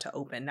 25 to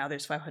open. Now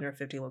there's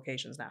 550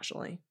 locations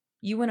nationally.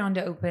 You went on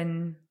to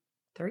open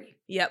 3?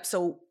 Yep.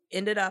 So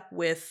ended up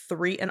with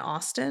 3 in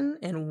Austin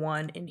and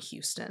 1 in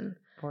Houston.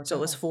 So it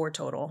was 4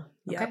 total.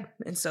 Yep. Okay.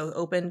 And so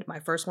opened my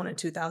first one in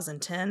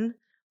 2010,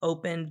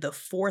 opened the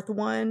 4th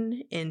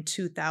one in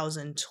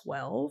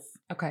 2012.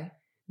 Okay.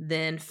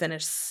 Then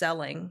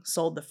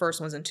sold the first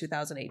ones in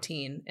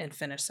 2018 and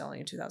finished selling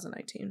in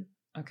 2019.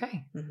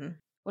 Okay.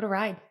 What a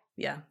ride.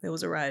 Yeah, it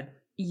was a ride.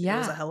 Yeah. It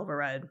was a hell of a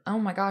ride. Oh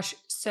my gosh.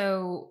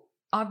 So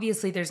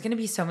obviously there's going to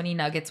be so many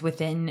nuggets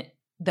within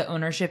the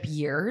ownership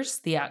years,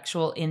 the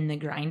actual in the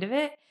grind of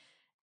it.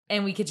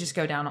 And we could just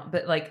go down,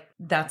 but like,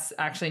 that's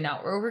actually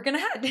not where we're going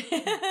to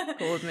head.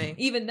 Cool with me.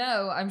 Even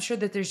though I'm sure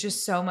that there's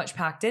just so much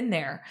packed in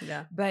there.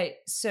 Yeah. But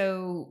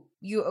so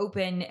you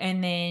open,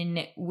 and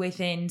then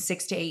within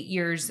 6 to 8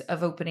 years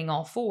of opening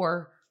all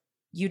 4,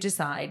 you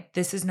decide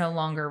this is no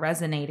longer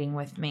resonating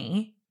with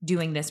me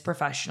doing this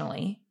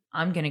professionally.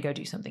 I'm going to go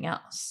do something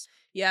else.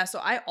 Yeah. So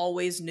I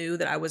always knew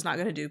that I was not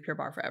going to do Pure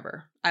Barre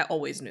forever. I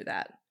always knew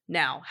that.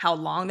 Now, how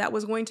long that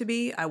was going to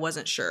be, I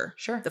wasn't sure.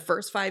 Sure. The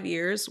first 5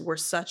 years were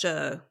such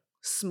a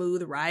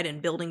smooth ride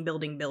and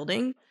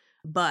building.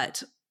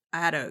 But I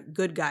had a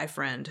good guy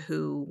friend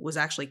who was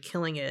actually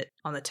killing it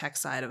on the tech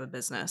side of a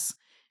business.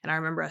 And I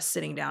remember us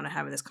sitting down and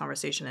having this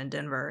conversation in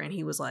Denver, and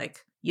he was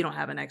like, you don't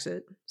have an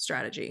exit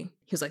strategy.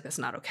 He was like, that's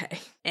not okay.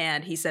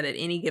 And he said at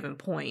any given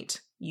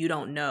point, you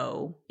don't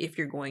know if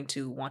you're going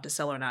to want to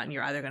sell or not. And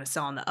you're either going to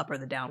sell on the up or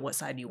the down. What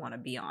side do you want to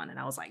be on? And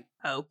I was like,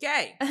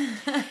 okay.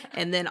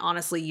 And then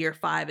honestly, year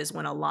 5 is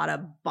when a lot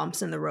of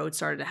bumps in the road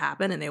started to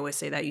happen. And they always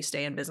say that you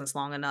stay in business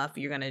long enough,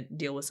 you're going to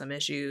deal with some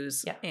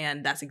issues. Yeah.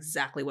 And that's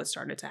exactly what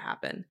started to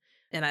happen.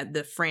 And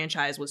the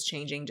franchise was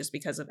changing just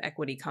because of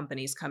equity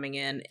companies coming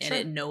in, and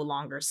it no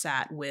longer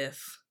sat with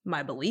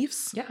my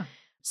beliefs. Yeah.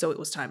 So it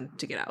was time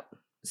to get out.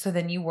 So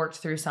then you worked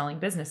through selling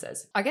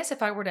businesses. I guess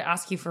if I were to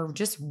ask you for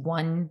just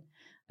one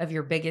of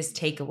your biggest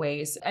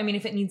takeaways, I mean,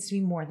 if it needs to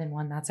be more than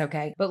one, that's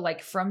okay. But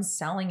like from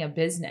selling a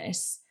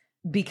business,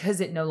 because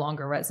it no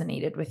longer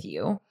resonated with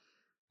you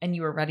and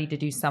you were ready to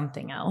do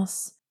something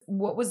else,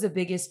 what was the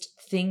biggest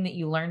thing that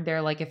you learned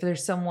there? Like if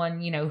there's someone,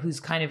 who's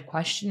kind of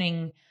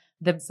questioning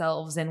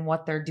themselves and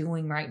what they're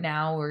doing right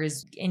now, or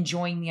is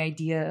enjoying the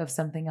idea of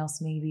something else,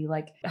 maybe,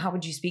 like, how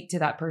would you speak to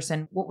that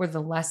person? What were the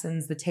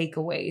lessons, the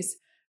takeaways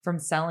from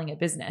selling a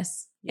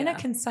business in a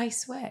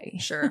concise way?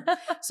 Sure.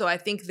 So I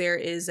think there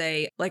is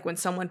when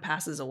someone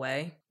passes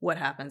away, what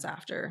happens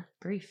after?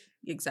 Grief.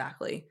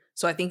 Exactly.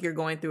 So I think you're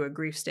going through a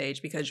grief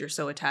stage because you're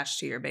so attached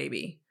to your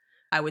baby.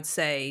 I would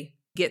say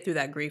get through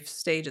that grief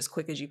stage as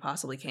quick as you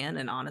possibly can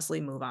and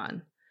honestly move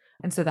on.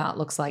 And so that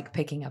looks like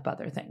picking up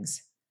other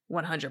things.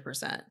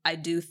 100%. I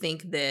do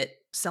think that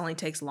selling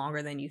takes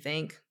longer than you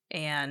think,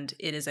 and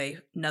it is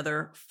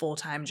another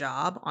full-time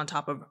job on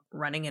top of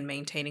running and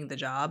maintaining the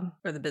job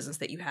or the business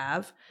that you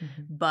have.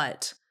 Mm-hmm.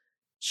 But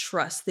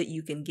trust that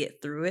you can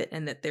get through it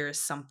and that there is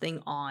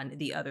something on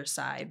the other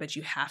side, but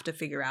you have to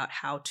figure out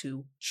how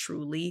to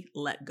truly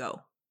let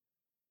go.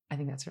 I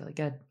think that's really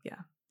good.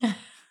 Yeah.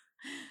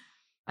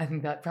 I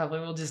think that probably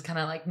will just kind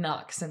of like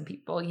knock some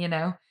people,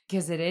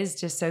 because it is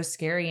just so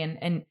scary,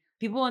 and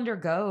people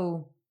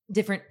undergo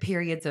different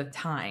periods of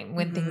time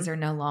when things are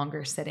no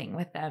longer sitting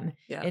with them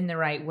in the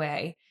right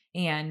way.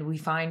 And we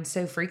find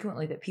so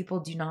frequently that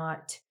people do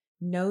not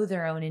know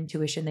their own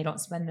intuition. They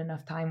don't spend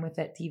enough time with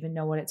it to even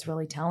know what it's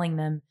really telling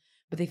them,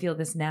 but they feel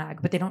this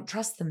nag, but they don't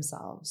trust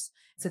themselves.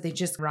 So they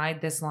just ride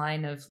this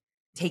line of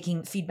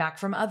taking feedback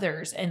from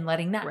others and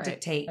letting that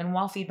dictate. And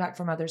while feedback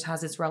from others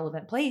has its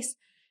relevant place,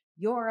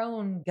 your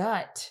own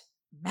gut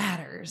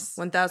matters.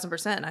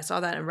 1,000%. And I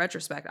saw that in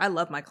retrospect. I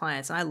love my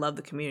clients and I love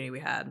the community we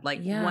had,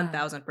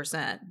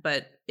 1,000%,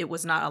 but it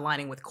was not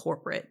aligning with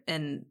corporate.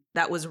 And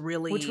that was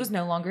really, which was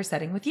no longer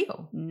setting with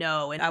you.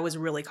 No. And I was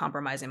really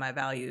compromising my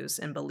values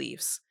and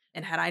beliefs.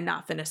 And had I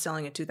not finished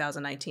selling in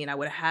 2019, I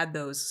would have had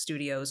those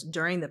studios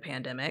during the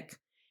pandemic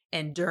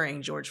and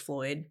during George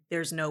Floyd.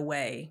 There's no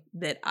way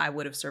that I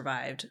would have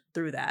survived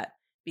through that,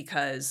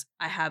 because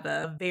I have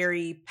a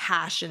very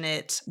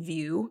passionate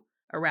view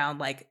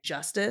around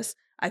justice.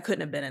 I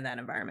couldn't have been in that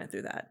environment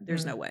through that.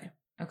 There's no way.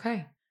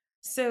 Okay.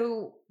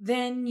 So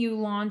then you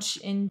launch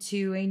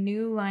into a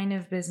new line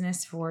of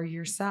business for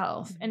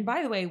yourself. And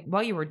by the way,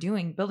 while you were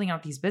building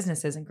out these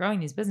businesses and growing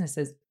these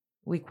businesses,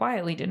 we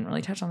quietly didn't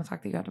really touch on the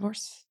fact that you got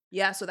divorced.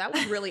 Yeah. So that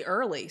was really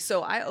early.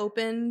 So I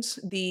opened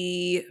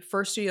the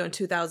first studio in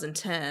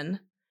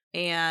 2010.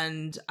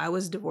 And I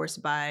was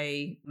divorced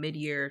by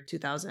mid-year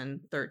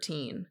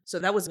 2013. So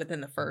that was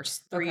within the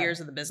first 3 years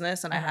of the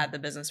business. And I had the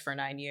business for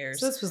 9 years.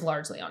 So this was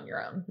largely on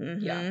your own.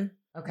 Mm-hmm. Yeah.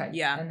 Okay.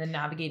 Yeah. And then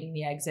navigating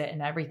the exit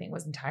and everything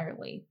was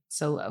entirely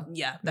solo.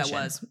 Yeah, that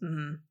was.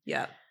 Mm-hmm.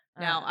 Yeah.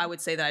 Now, I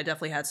would say that I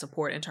definitely had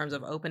support in terms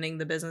of opening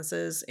the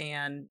businesses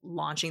and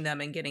launching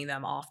them and getting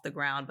them off the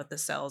ground. But the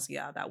sales,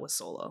 that was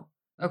solo.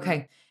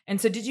 Okay. And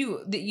so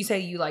you say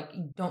you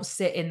don't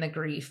sit in the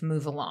grief,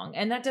 move along.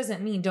 And that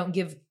doesn't mean don't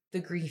give the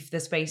grief the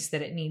space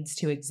that it needs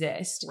to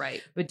exist.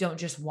 Right. But don't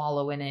just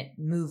wallow in it,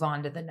 move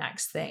on to the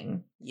next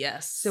thing.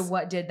 Yes. So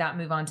what did that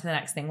move on to the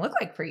next thing look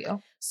like for you?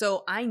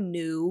 So I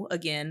knew,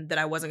 again, that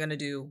I wasn't going to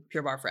do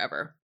Pure Barre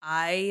forever.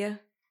 I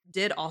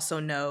did also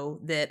know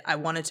that I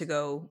wanted to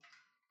go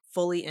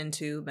fully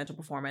into mental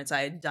performance.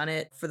 I had done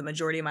it for the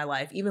majority of my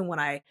life. Even when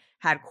I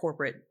had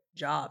corporate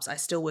jobs, I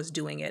still was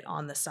doing it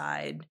on the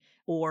side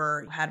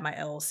or had my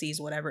LLCs,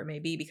 whatever it may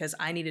be, because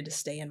I needed to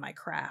stay in my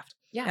craft.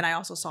 Yeah. And I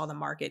also saw the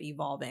market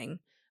evolving.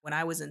 When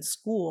I was in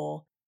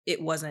school,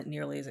 it wasn't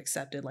nearly as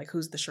accepted,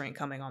 who's the shrink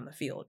coming on the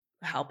field,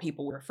 how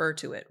people refer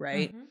to it,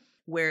 right? Mm-hmm.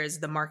 Whereas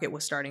the market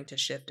was starting to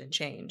shift and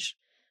change.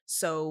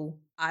 So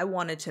I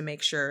wanted to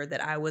make sure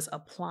that I was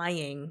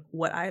applying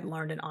what I had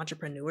learned in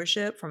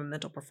entrepreneurship from a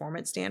mental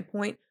performance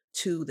standpoint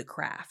to the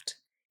craft.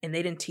 And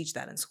they didn't teach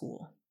that in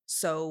school.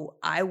 So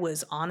I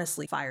was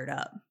honestly fired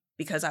up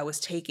because I was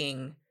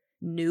taking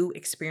new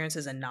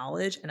experiences and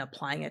knowledge and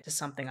applying it to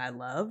something I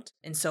loved.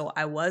 And so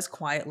I was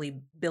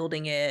quietly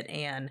building it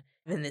and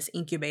in this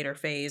incubator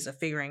phase of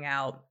figuring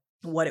out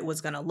what it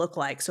was going to look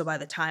like. So by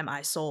the time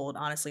I sold,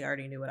 honestly, I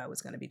already knew what I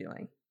was going to be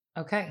doing.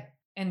 Okay.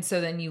 And so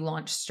then you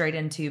launched straight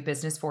into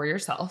business for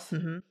yourself,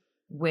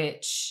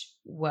 which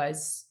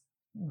was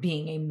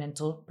being a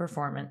mental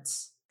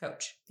performance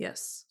coach.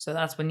 Yes. So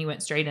that's when you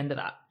went straight into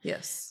that.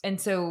 Yes. And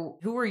so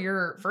who were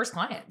your first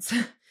clients?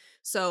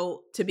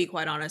 So to be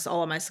quite honest,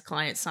 all of my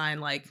clients sign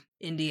like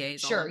NDAs.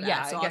 Sure.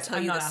 Yeah. So I guess I'll tell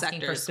I'm you not the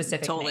asking sectors. for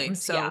specific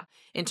names. So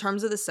in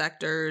terms of the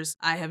sectors,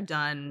 I have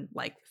done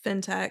like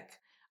fintech.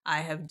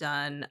 I have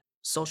done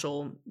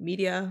social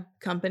media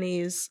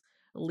companies,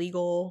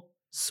 legal,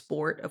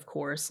 sport, of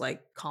course,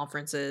 like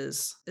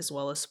conferences, as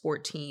well as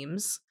sport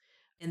teams,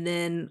 and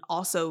then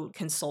also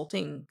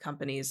consulting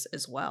companies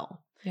as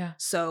well. Yeah.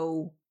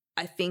 So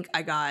I think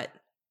I got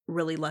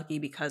really lucky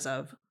because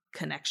of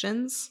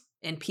connections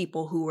and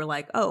people who were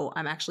like, oh,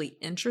 I'm actually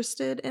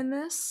interested in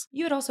this.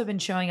 You had also been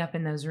showing up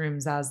in those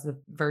rooms as the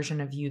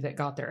version of you that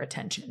got their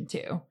attention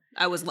too.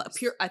 I was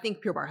pure. I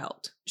think Pure Barre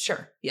helped.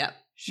 Sure. Yeah.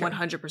 Sure.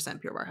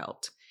 100% Pure Barre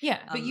helped. Yeah.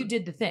 But you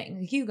did the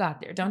thing. You got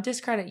there. Don't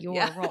discredit your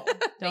role.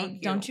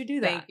 Don't you do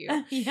that. Thank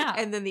you. Yeah.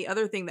 And then the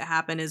other thing that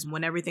happened is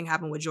when everything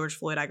happened with George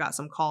Floyd, I got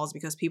some calls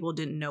because people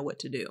didn't know what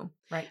to do.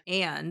 Right.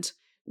 And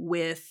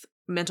with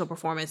mental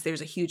performance,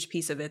 there's a huge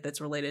piece of it that's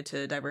related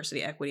to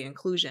diversity, equity,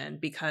 inclusion,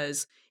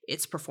 because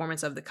it's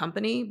performance of the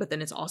company, but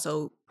then it's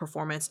also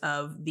performance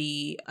of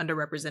the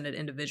underrepresented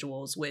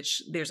individuals,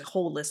 which there's a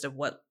whole list of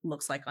what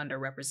looks like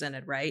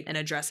underrepresented, right? And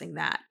addressing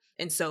that.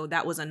 And so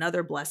that was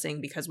another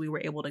blessing because we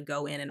were able to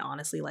go in and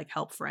honestly like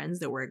help friends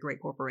that were at great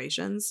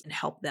corporations and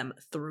help them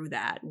through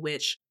that,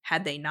 which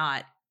had they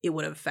not, it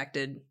would have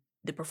affected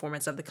the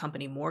performance of the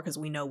company more because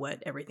we know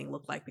what everything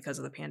looked like because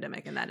of the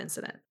pandemic and that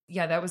incident.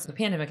 Yeah, that was the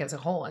pandemic as a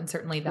whole, and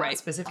certainly that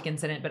specific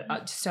incident,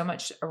 but so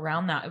much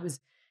around that.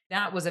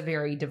 That was a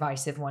very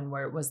divisive one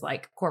where it was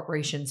like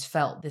corporations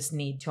felt this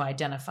need to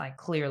identify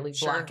clearly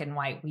black and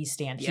white, we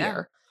stand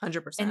here.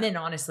 100%. And then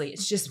honestly,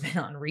 it's just been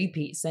on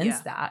repeat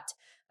since that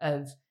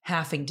of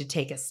having to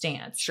take a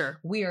stance. Sure.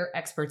 We are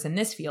experts in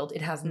this field.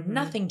 It has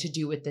nothing to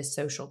do with this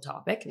social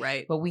topic.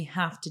 Right. But we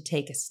have to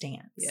take a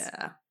stance.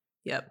 Yeah.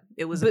 Yep.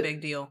 It was a big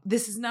deal.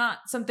 This is not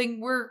something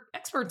we're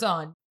experts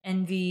on.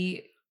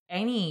 Envy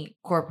any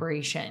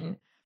corporation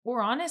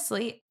or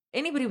honestly,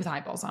 anybody with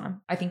eyeballs on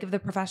them. I think of the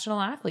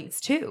professional athletes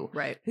too.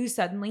 Right. Who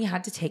suddenly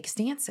had to take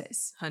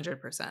stances.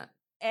 100%.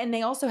 And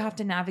they also have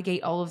to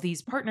navigate all of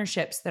these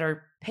partnerships that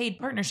are paid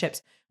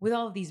partnerships with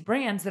all of these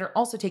brands that are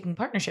also taking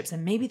partnerships.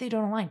 And maybe they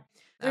don't align.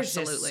 There's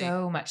just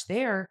so much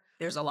there.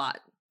 There's a lot.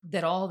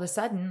 That all of a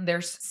sudden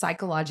they're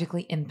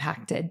psychologically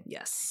impacted.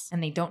 Yes.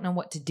 And they don't know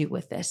what to do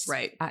with this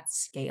at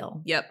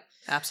scale. Yep,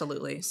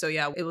 absolutely. So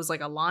yeah, it was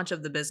like a launch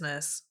of the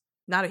business,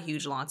 not a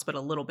huge launch, but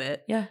a little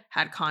bit. Yeah.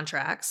 Had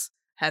contracts,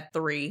 had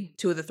 3,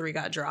 2 of the 3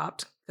 got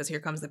dropped because here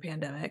comes the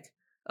pandemic.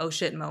 Oh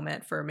shit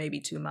moment for maybe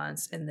 2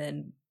 months. And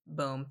then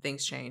boom,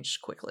 things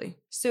changed quickly.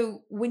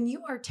 So when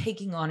you are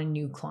taking on a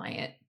new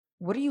client,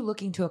 what are you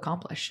looking to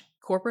accomplish?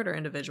 Corporate or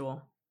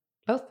individual?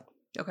 Both.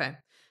 Okay.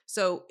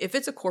 So if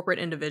it's a corporate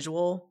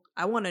individual,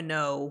 I want to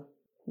know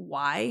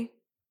why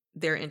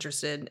they're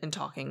interested in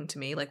talking to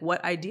me. Like,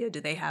 what idea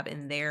do they have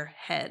in their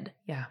head?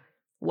 Yeah.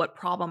 What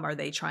problem are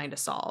they trying to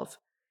solve?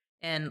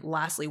 And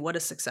lastly, what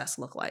does success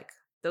look like?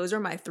 Those are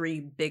my 3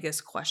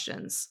 biggest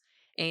questions.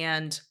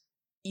 And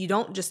you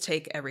don't just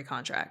take every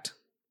contract,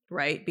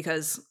 right?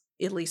 Because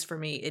at least for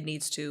me, it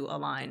needs to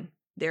align.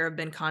 There have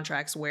been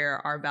contracts where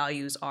our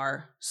values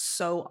are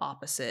so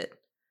opposite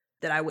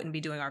that I wouldn't be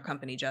doing our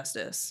company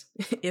justice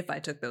if I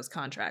took those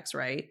contracts,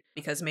 right?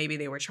 Because maybe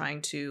they were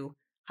trying to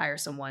hire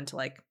someone to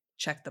like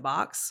check the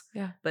box,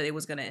 but it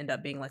was going to end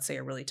up being, let's say,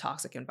 a really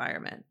toxic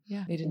environment.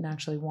 Yeah, they didn't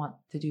actually want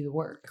to do the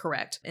work.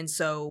 Correct. And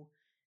so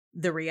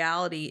the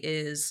reality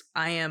is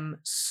I am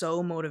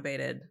so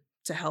motivated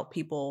to help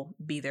people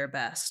be their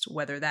best,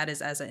 whether that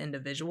is as an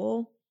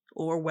individual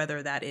or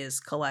whether that is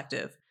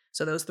collective.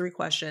 So those 3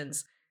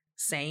 questions,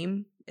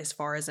 same as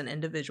far as an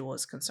individual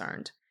is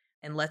concerned.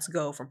 And let's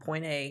go from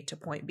point A to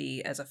point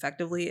B as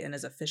effectively and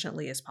as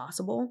efficiently as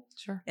possible.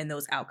 Sure. And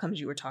those outcomes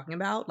you were talking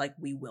about, like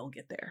we will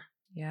get there.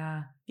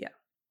 Yeah. Yeah.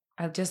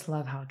 I just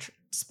love how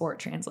sport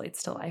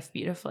translates to life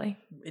beautifully.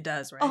 It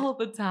does, right? All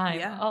the time.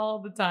 Yeah. All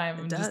the time.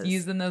 I'm just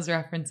using those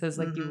references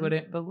like you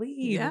wouldn't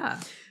believe. Yeah.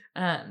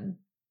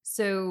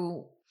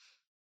 So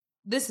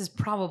this is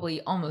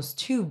probably almost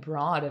too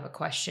broad of a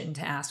question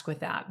to ask with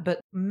that, but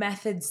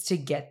methods to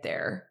get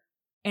there.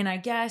 And I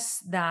guess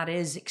that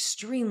is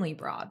extremely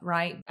broad,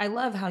 right? I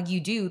love how you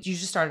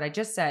just started. I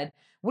just said,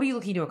 what are you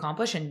looking to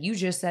accomplish? And you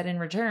just said in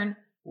return,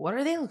 what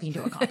are they looking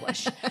to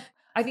accomplish?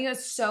 I think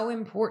that's so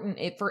important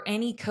for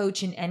any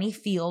coach in any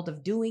field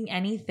of doing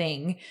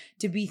anything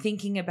to be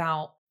thinking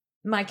about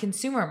my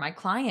consumer, my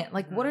client.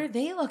 Like, what are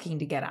they looking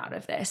to get out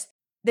of this?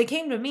 They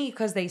came to me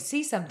because they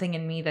see something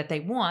in me that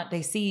they want.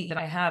 They see that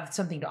I have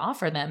something to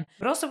offer them.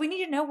 But also we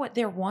need to know what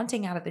they're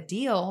wanting out of the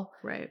deal.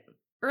 Right.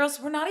 Or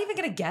else we're not even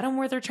going to get them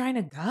where they're trying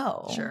to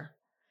go. Sure.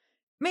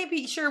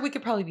 Sure, we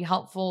could probably be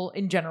helpful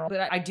in general,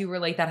 but I do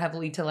relate that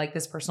heavily to like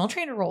this personal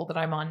trainer role that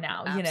I'm on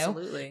now,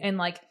 Absolutely. And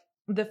like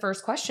the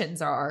first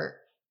questions are,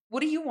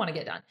 what do you want to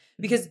get done?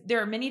 Because there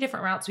are many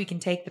different routes we can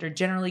take that are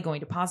generally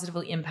going to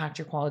positively impact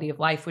your quality of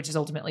life, which is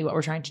ultimately what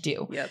we're trying to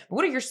do. Yep. But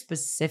what are your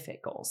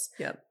specific goals?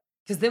 Yep.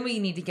 Because then we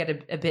need to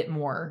get a bit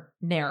more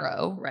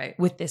narrow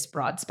with this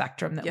broad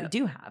spectrum that we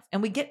do have.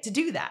 And we get to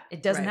do that.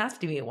 It doesn't have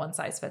to be a one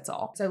size fits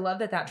all. So I love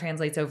that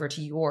translates over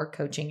to your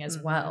coaching as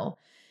well.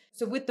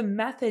 So with the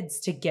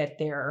methods to get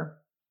there,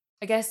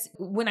 I guess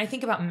when I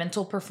think about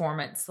mental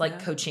performance,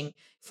 coaching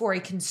for a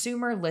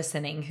consumer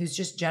listening who's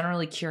just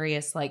generally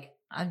curious,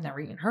 I've never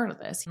even heard of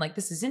this.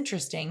 This is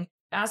interesting.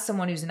 As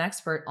someone who's an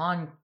expert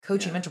on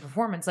coaching mental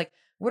performance,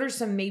 what are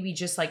some maybe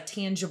just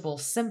tangible,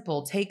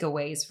 simple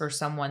takeaways for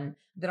someone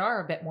that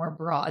are a bit more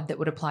broad that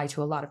would apply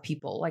to a lot of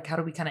people? How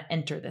do we kind of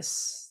enter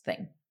this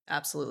thing?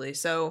 Absolutely.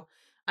 So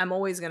I'm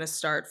always going to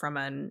start from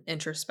an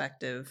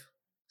introspective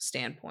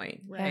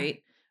standpoint, right?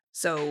 Yeah.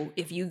 So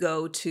if you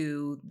go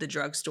to the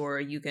drugstore,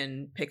 you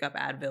can pick up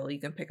Advil, you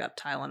can pick up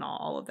Tylenol,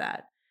 all of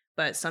that.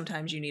 But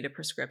sometimes you need a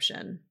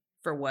prescription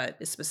for what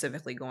is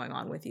specifically going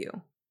on with you.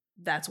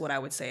 That's what I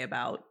would say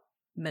about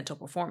mental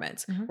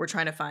performance. We're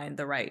trying to find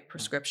the right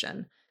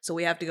prescription. So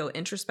we have to go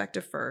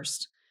introspective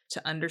first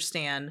to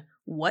understand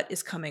what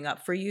is coming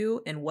up for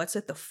you and what's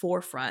at the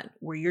forefront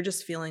where you're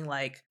just feeling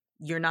like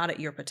you're not at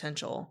your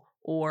potential,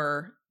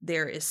 or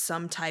there is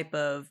some type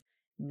of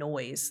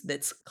noise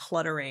that's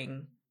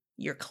cluttering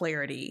your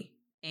clarity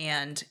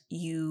and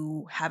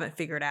you haven't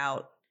figured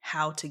out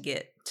how to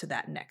get to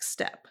that next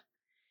step.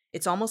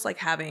 It's almost like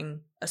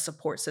having a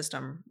support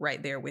system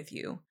right there with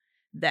you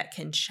that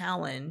can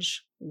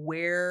challenge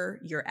where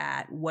you're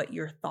at, what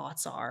your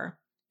thoughts are,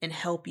 and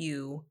help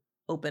you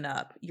open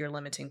up your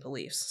limiting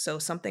beliefs. So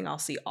something I'll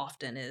see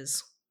often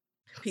is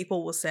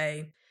people will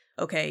say,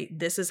 okay,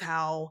 this is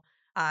how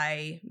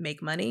I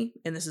make money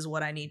and this is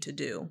what I need to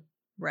do,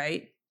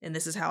 right? And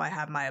this is how I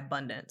have my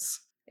abundance.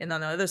 And on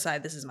the other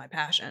side, this is my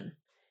passion.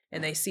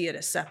 And they see it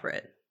as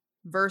separate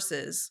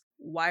versus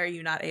why are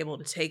you not able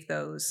to take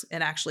those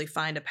and actually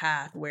find a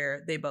path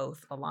where they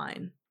both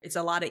align? It's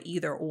a lot of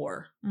either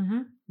or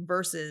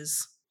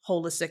versus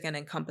holistic and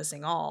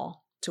encompassing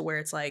all, to where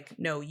it's like,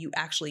 no, you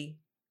actually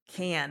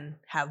can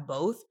have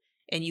both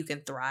and you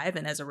can thrive.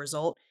 And as a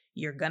result,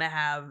 you're going to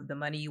have the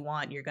money you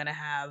want. You're going to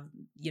have,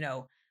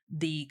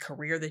 the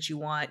career that you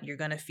want. You're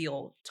going to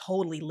feel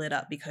totally lit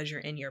up because you're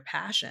in your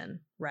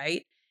passion,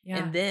 right? Yeah.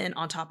 And then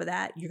on top of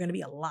that, you're going to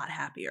be a lot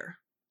happier.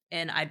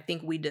 And I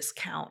think we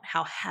discount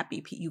how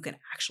happy you can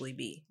actually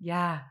be.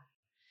 Yeah.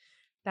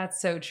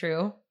 That's so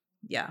true.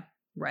 Yeah.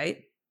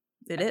 Right?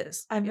 It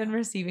is. I've been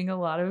receiving a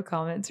lot of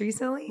comments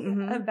recently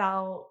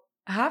about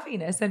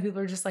happiness, and people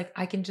are just like,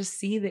 I can just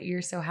see that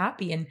you're so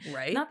happy. And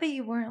not that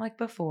you weren't like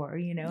before,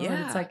 Yeah.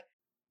 And it's like,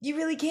 you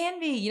really can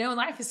be, and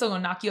life is still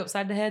going to knock you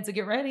upside the head. So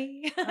get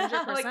ready.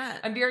 100%.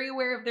 I'm very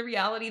aware of the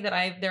reality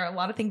that there are a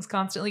lot of things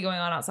constantly going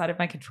on outside of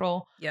my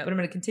control, but I'm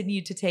going to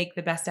continue to take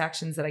the best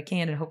actions that I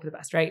can and hope for the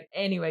best. Right.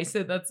 Anyway.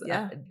 So that's,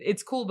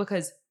 it's cool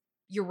because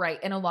you're right.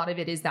 And a lot of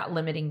it is that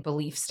limiting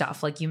belief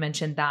stuff. Like you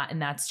mentioned that.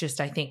 And that's just,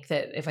 I think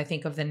that if I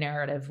think of the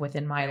narrative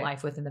within my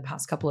life within the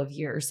past couple of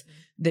years,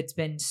 that's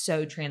been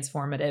so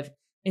transformative,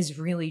 is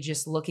really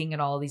just looking at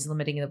all of these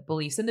limiting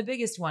beliefs. And the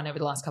biggest one over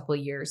the last couple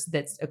of years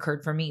that's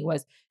occurred for me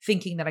was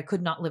thinking that I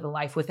could not live a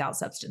life without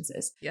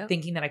substances,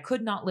 thinking that I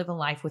could not live a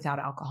life without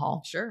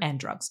alcohol and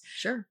drugs.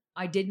 Sure.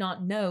 I did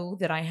not know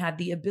that I had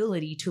the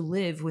ability to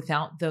live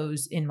without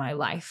those in my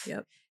life.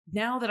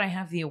 Now that I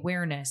have the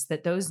awareness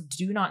that those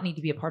do not need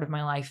to be a part of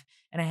my life,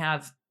 and I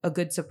have a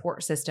good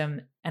support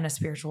system and a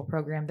spiritual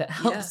program that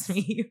helps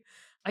me,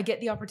 I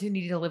get the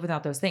opportunity to live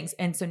without those things.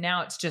 And so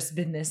now it's just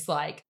been this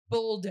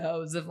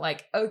bulldoze of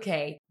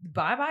okay,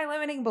 bye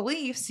limiting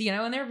beliefs,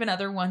 and there have been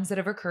other ones that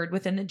have occurred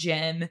within the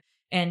gym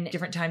and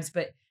different times,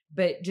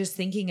 but just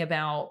thinking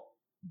about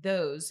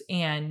those.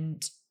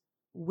 And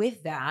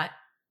with that,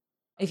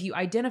 if you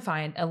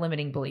identify a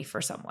limiting belief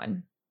for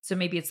someone, so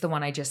maybe it's the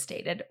one I just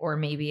stated, or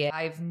maybe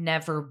I've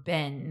never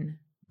been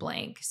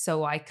blank,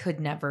 so I could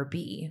never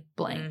be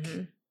blank.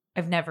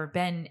 I've never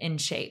been in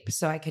shape,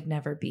 so I could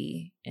never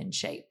be in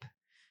shape.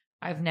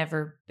 I've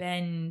never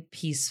been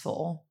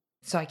peaceful,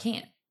 so I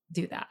can't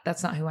do that.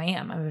 That's not who I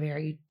am. I'm a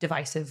very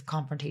divisive,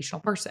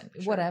 confrontational person,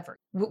 whatever.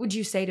 What would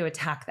you say to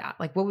attack that?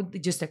 What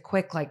would just a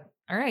quick, all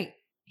right,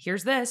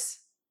 here's this.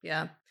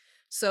 Yeah.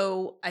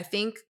 So I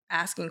think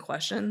asking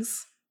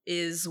questions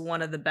is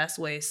one of the best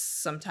ways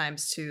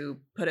sometimes to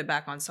put it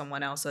back on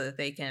someone else so that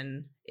they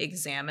can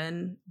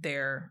examine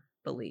their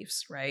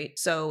beliefs, right?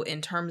 So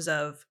in terms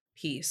of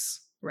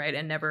peace, right,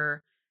 and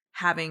never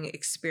having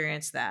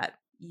experienced that,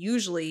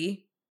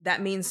 usually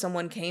that means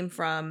someone came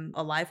from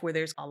a life where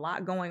there's a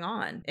lot going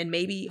on, and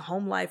maybe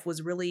home life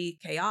was really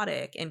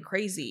chaotic and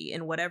crazy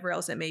and whatever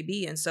else it may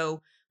be. And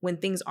so when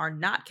things are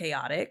not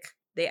chaotic,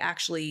 they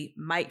actually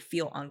might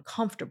feel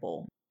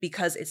uncomfortable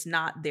because it's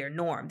not their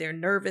norm. Their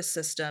nervous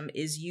system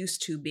is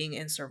used to being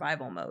in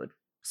survival mode.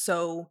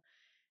 So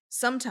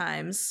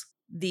sometimes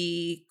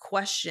the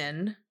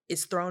question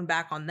is thrown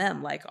back on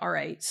them, all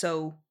right,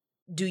 so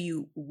do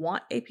you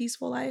want a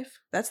peaceful life?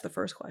 That's the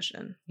first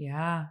question.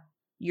 Yeah.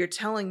 You're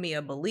telling me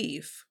a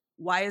belief.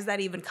 Why is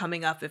that even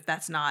coming up if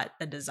that's not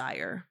a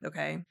desire?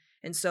 Okay.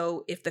 And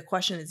so if the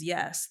question is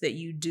yes, that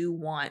you do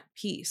want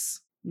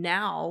peace,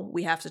 now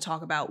we have to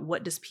talk about,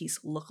 what does peace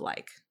look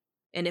like?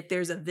 And if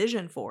there's a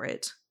vision for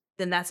it,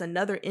 then that's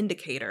another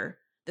indicator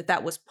that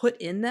that was put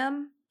in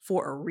them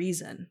for a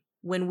reason.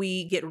 When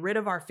we get rid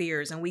of our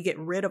fears and we get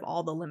rid of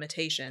all the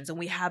limitations and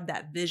we have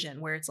that vision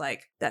where it's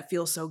like, that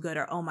feels so good,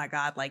 or, oh my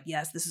God, like,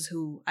 yes, this is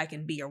who I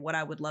can be or what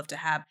I would love to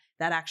have.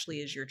 That actually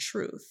is your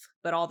truth.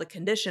 But all the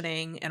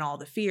conditioning and all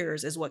the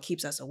fears is what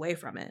keeps us away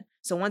from it.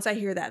 So once I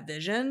hear that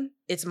vision,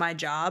 it's my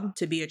job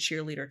to be a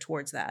cheerleader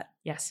towards that.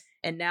 Yes.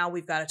 And now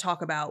we've got to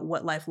talk about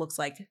what life looks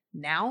like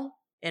now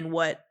and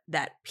what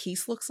that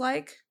peace looks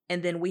like.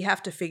 And then we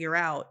have to figure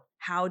out,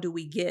 how do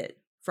we get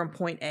from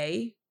point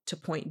A to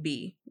point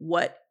B?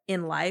 What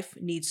in life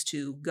needs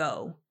to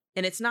go?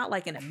 And it's not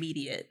like an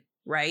immediate,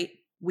 right?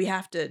 We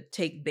have to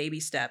take baby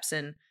steps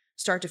and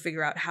start to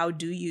figure out, how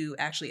do you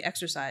actually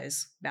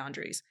exercise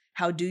boundaries?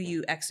 How do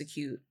you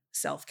execute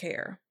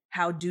self-care?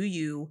 How do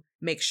you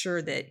make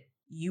sure that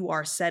you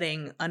are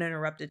setting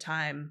uninterrupted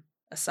time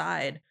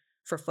aside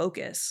for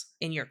focus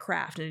in your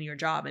craft and in your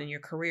job and in your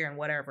career and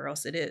whatever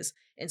else it is?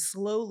 And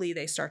slowly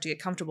they start to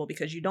get comfortable,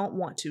 because you don't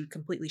want to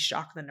completely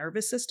shock the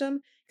nervous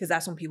system, because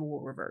that's when people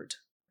will revert.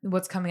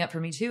 What's coming up for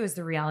me too is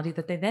the reality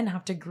that they then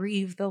have to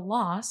grieve the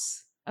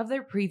loss of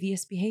their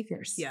previous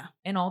behaviors. Yeah.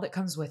 And all that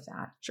comes with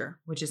that. Sure.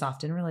 Which is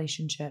often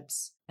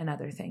relationships and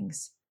other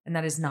things. And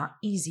that is not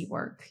easy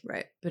work.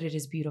 Right. But it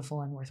is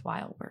beautiful and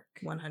worthwhile work.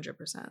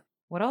 100%.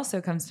 What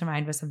also comes to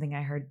mind was something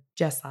I heard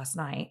just last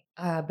night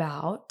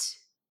about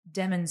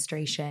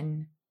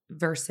demonstration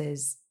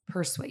versus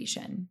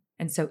persuasion.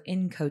 And so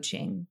in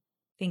coaching,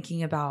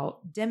 thinking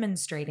about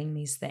demonstrating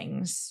these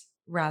things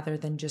rather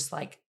than just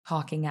like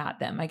talking at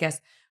them. I guess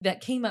that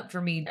came up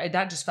for me.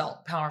 That just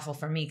felt powerful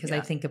for me, because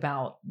I think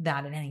about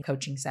that in any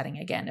coaching setting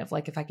again, of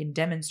like, if I can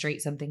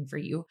demonstrate something for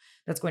you,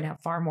 that's going to have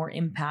far more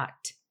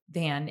impact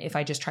than if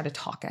I just try to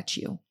talk at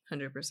you.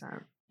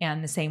 100%.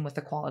 And the same with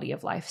the quality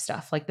of life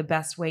stuff. Like, the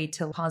best way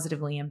to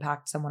positively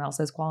impact someone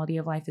else's quality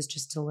of life is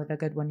just to live a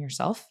good one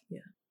yourself. Yeah.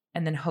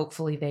 And then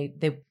hopefully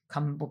they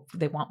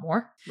want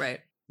more. Right.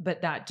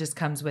 But that just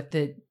comes with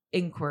the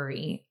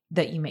inquiry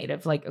that you made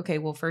of like, okay,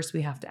 well, first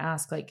we have to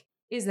ask, like,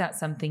 is that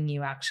something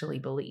you actually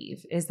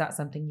believe? Is that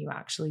something you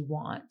actually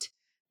want?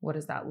 What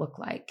does that look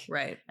like?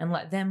 Right. And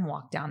let them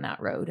walk down that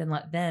road and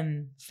let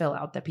them fill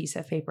out the piece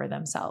of paper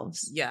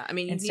themselves. Yeah. I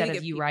mean, instead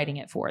of you writing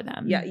it for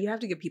them. Yeah. You have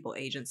to give people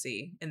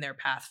agency in their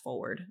path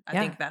forward. I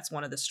think that's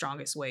one of the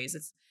strongest ways.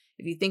 It's,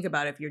 if you think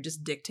about it, if you're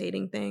just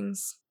dictating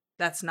things,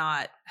 that's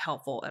not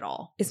helpful at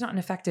all. It's not an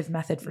effective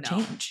method for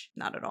change.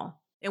 Not at all.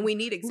 And we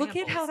need examples.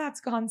 Look at how that's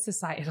gone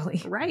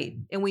societally. Right.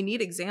 And we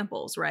need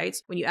examples, right?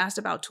 When you asked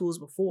about tools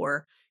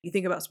before, you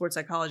think about sports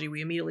psychology,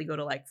 we immediately go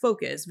to like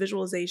focus,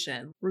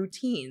 visualization,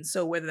 routine.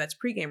 So whether that's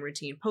pregame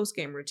routine,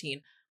 postgame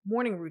routine,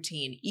 morning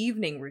routine,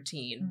 evening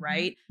routine,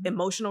 right?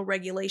 Emotional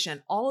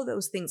regulation, all of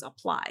those things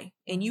apply.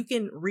 And you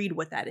can read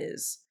what that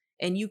is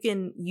and you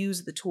can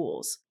use the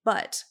tools.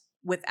 But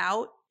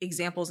without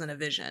examples and a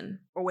vision,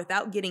 or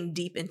without getting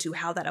deep into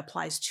how that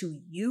applies to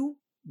you,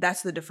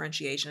 that's the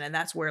differentiation. And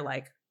that's where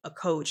like a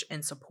coach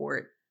and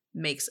support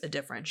makes a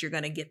difference. You're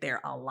going to get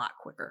there a lot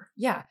quicker.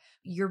 Yeah.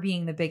 You're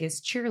being the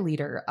biggest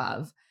cheerleader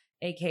of,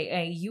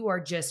 AKA you are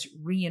just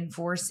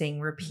reinforcing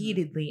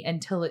repeatedly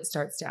until it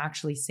starts to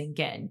actually sink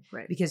in.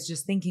 Right. Because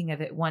just thinking of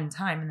it one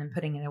time and then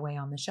putting it away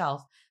on the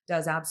shelf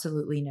does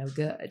absolutely no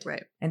good.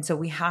 Right. And so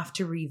we have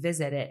to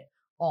revisit it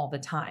all the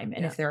time.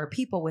 And if there are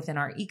people within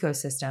our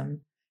ecosystem,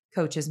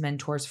 coaches,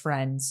 mentors,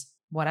 friends,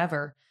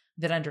 whatever,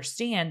 that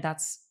understand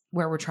that's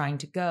where we're trying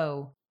to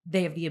go,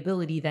 they have the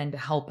ability then to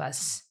help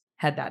us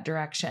head that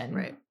direction.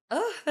 Right.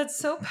 Oh, that's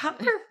so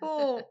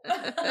powerful.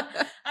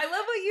 I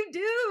love what you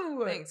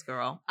do. Thanks,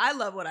 girl. I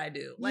love what I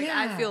do. Like,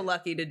 I feel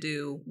lucky to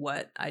do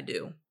what I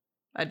do.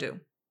 I do.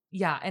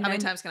 Yeah. And how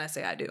many times can I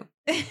say I do?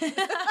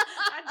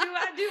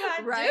 I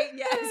do. Right?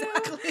 Yeah,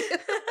 exactly.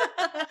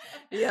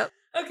 Yep.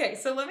 Okay.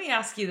 So let me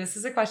ask you, this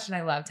is a question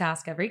I love to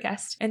ask every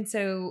guest. And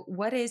so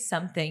what is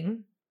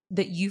something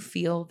that you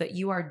feel that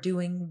you are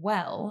doing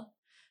well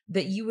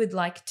that you would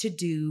like to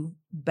do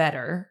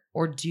better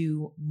or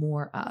do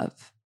more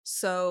of?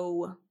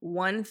 So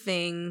one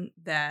thing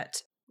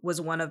that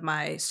was one of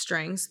my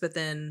strengths, but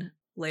then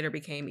later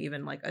became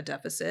even like a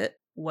deficit,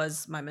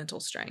 was my mental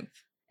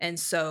strength. And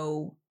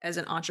so as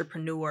an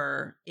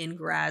entrepreneur in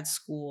grad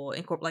school,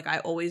 like I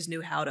always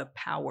knew how to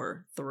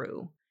power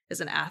through. As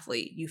an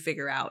athlete, you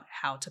figure out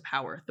how to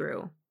power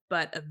through.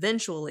 But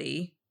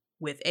eventually,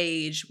 with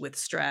age, with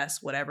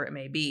stress, whatever it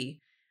may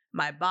be,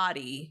 my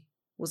body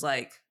was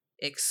like,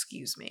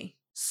 excuse me.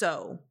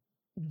 So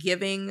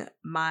giving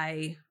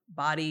my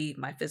body,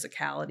 my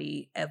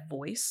physicality, a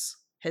voice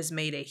has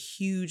made a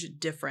huge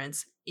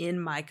difference in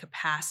my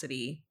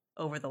capacity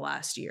over the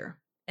last year.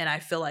 And I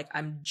feel like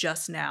I'm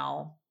just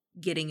now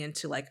getting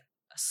into like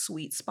a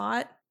sweet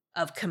spot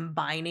of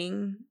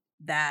combining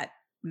that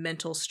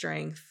mental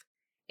strength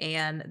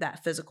and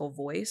that physical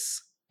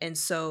voice. And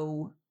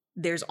so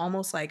there's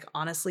almost like,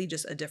 honestly,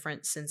 just a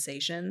different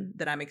sensation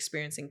that I'm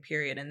experiencing,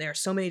 period. And there are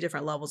so many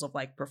different levels of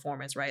like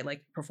performance, right?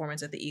 Like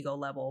performance at the ego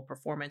level,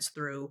 performance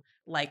through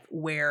like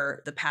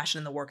where the passion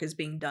and the work is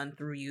being done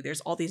through you.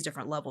 There's all these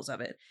different levels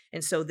of it.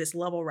 And so this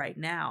level right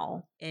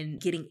now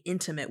and getting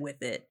intimate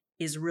with it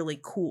is really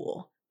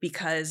cool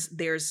because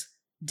there's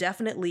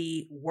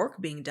definitely work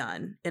being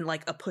done and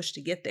like a push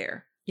to get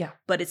there. Yeah.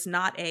 But it's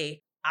not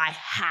I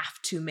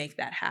have to make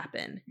that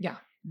happen. Yeah.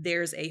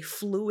 There's a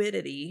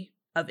fluidity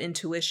of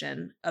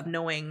intuition, of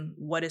knowing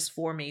what is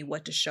for me,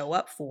 what to show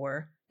up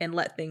for, and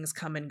let things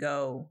come and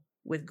go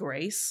with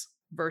grace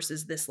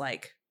versus this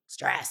like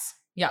stress.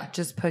 Yeah,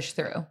 just push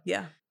through.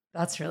 Yeah.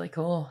 That's really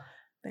cool.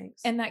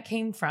 Thanks. And that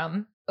came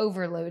from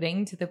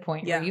overloading to the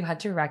point where you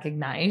had to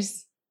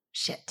recognize,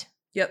 shit.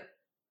 Yep.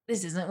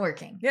 This isn't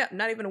working. Yeah,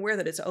 not even aware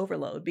that it's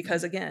overload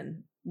because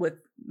again, with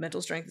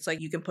mental strength, it's like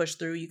you can push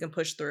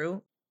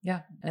through.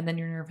 Yeah. And then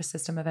your nervous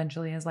system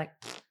eventually is like,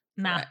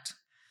 nah. Correct.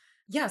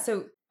 Yeah.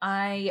 So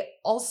I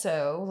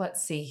also,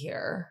 let's see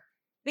here.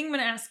 I think I'm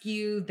going to ask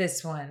you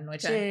this one,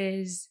 which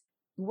is,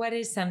 what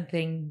is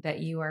something that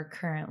you are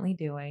currently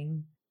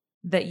doing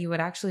that you would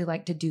actually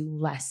like to do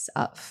less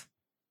of?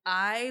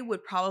 I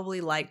would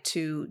probably like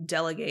to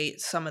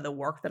delegate some of the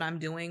work that I'm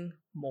doing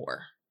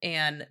more.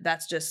 And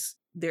that's just,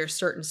 there's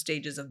certain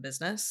stages of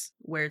business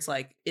where it's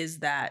like, is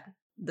that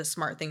the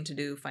smart thing to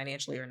do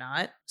financially or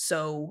not?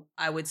 So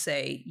I would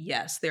say,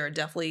 yes, there are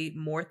definitely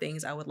more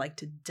things I would like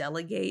to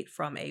delegate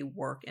from a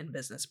work and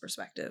business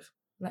perspective.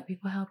 Let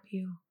people help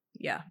you.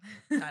 Yeah,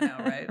 I know,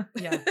 right?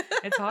 Yeah,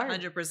 it's hard.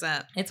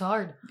 100%. It's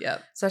hard.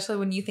 Yep. Especially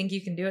when you think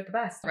you can do it the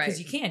best. Right.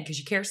 Because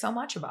you care so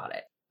much about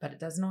it. But it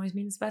doesn't always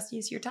mean it's the best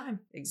use of your time.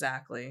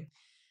 Exactly.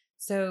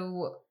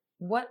 So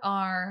what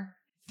are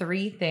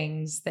 3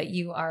 things that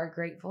you are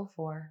grateful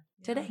for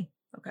today?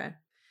 Okay.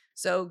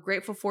 So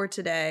grateful for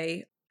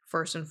today.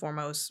 First and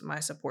foremost,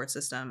 my support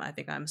system. I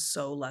think I'm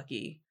so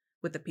lucky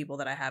with the people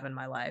that I have in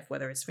my life,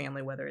 whether it's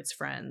family, whether it's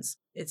friends.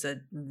 It's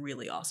a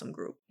really awesome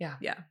group. Yeah.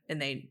 Yeah.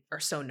 And they are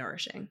so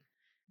nourishing.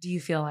 Do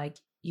you feel like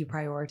you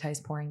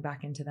prioritize pouring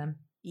back into them?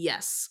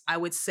 Yes. I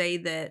would say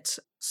that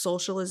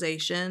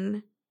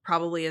socialization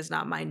probably is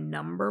not my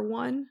number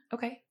one.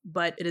 Okay.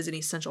 But it is an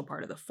essential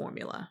part of the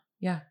formula.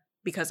 Yeah.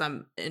 Because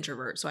I'm an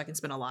introvert, so I can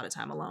spend a lot of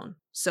time alone.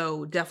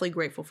 So definitely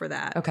grateful for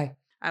that. Okay.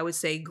 I would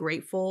say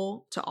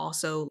grateful to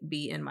also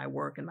be in my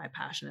work and my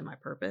passion and my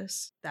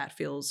purpose. That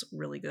feels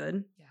really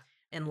good. Yeah.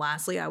 And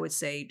lastly, I would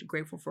say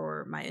grateful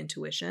for my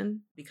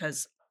intuition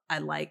because I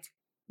like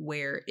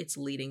where it's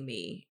leading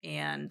me,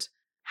 and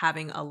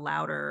having a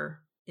louder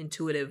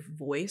intuitive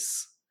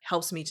voice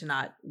helps me to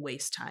not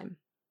waste time.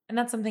 And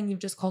that's something you've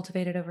just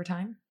cultivated over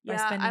time by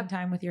spending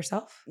time with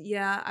yourself?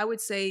 Yeah, I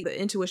would say the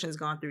intuition has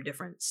gone through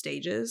different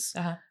stages,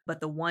 but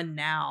the one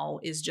now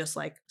is just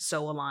like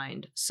so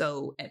aligned,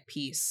 so at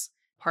peace.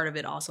 Part of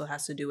it also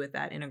has to do with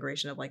that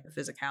integration of like the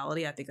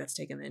physicality. I think that's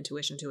taken the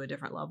intuition to a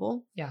different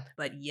level. Yeah.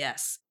 But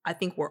yes, I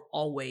think we're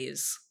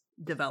always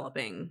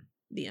developing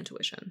the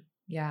intuition.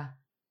 Yeah.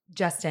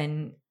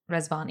 Justin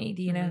Resvani,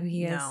 do you know who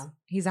he is? No.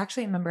 He's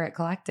actually a member at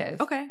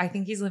Collective. Okay. I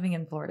think he's living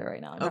in Florida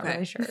right now. I'm not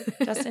really sure.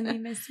 Justin, we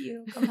miss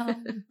you. Come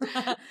home.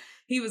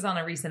 He was on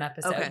a recent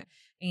episode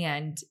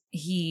and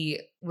he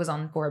was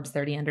on Forbes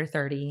 30 Under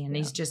 30 and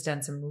he's just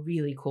done some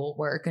really cool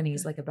work, and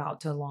he's like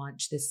about to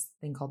launch this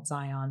thing called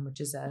Zion, which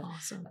is a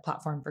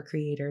platform for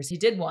creators. He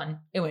did one.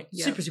 It went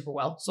super, super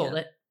well, sold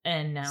it.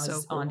 And now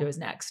he's on to his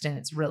next, and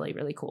it's really,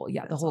 really cool.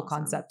 Yeah. The whole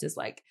concept is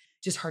like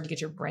just hard to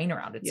get your brain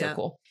around. It's so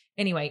cool.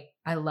 Anyway,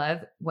 I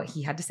love what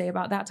he had to say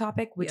about that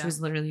topic, which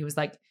was literally, he was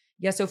like,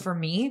 yeah, so for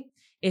me,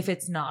 if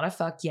it's not a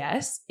fuck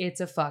yes, it's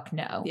a fuck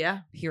no. Yeah.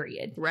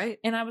 Period. Right.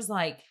 And I was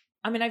like,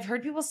 I mean, I've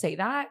heard people say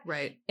that.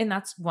 Right. And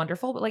that's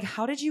wonderful. But like,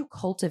 how did you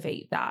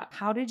cultivate that?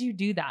 How did you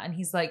do that? And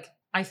he's like,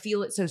 I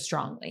feel it so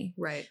strongly.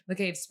 Right.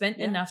 Like I've spent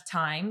enough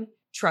time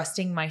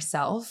trusting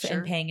myself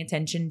and paying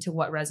attention to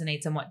what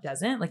resonates and what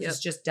doesn't. Like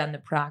he's just done the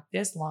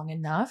practice long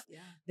enough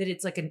that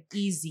it's like an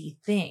easy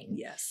thing.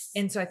 Yes.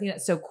 And so I think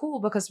that's so cool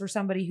because for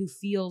somebody who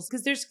feels,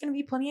 because there's going to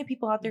be plenty of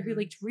people out there who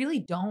like really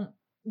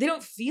they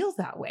don't feel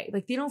that way.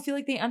 Like they don't feel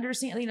like they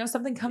understand, you know,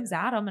 something comes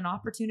at them, an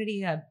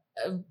opportunity, a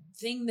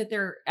thing that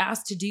they're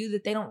asked to do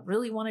that they don't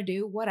really want to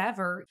do,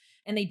 whatever.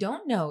 And they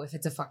don't know if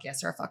it's a fuck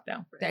yes or a fuck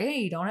no. Right.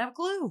 They don't have a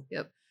clue.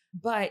 Yep.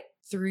 But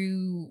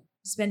through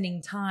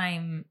spending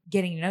time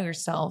getting to know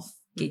yourself,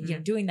 you know,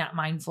 doing that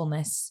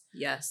mindfulness,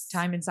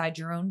 time inside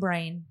your own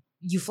brain,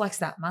 you flex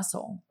that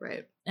muscle.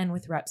 Right. And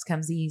with reps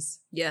comes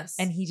ease. Yes.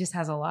 And he just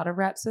has a lot of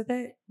reps with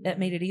it that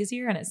made it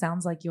easier. And it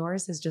sounds like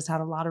yours has just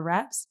had a lot of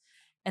reps.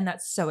 And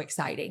that's so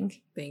exciting.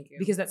 Thank you.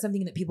 Because that's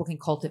something that people can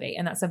cultivate.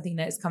 And that's something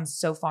that has come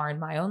so far in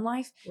my own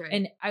life. Right.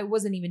 And I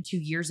wasn't even 2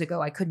 years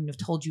ago. I couldn't have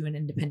told you an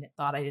independent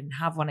thought. I didn't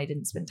have one. I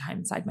didn't spend time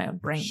inside my own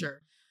brain.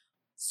 Sure.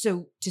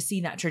 So to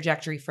see that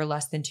trajectory for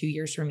less than 2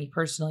 years for me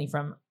personally,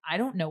 from I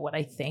don't know what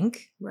I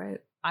think. Right.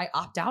 I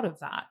opt out of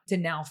that to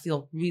now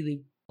feel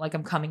really like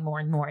I'm coming more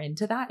and more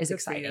into that is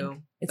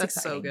exciting. It's That's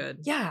exciting. So good.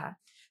 Yeah.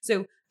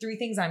 So 3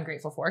 things I'm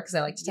grateful for, because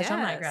I like to touch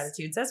on my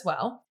gratitudes as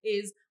well,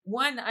 is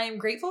 1, I am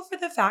grateful for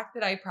the fact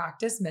that I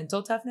practice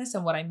mental toughness.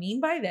 And what I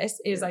mean by this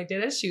is I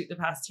did a shoot the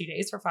past 2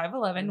 days for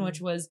 511, which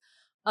was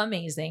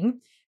amazing,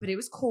 but it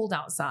was cold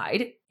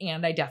outside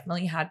and I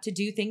definitely had to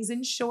do things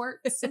in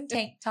shorts and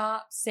tank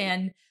tops.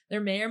 And there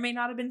may or may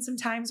not have been some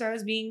times where I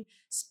was being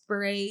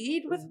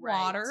sprayed with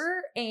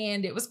water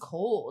and it was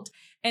cold.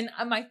 And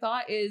my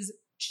thought is,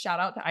 shout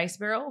out to Ice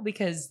Barrel,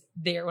 because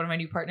they're one of my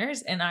new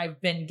partners and I've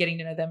been getting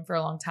to know them for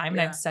a long time.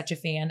 And I'm such a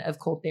fan of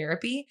cold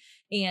therapy.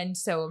 And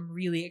so I'm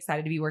really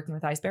excited to be working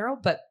with Ice Barrel.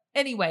 But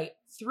anyway,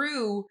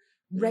 through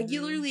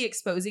regularly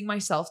exposing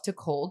myself to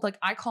cold, like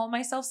I call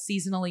myself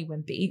seasonally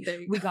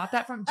wimpy. We got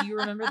that from, do you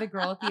remember the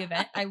girl at the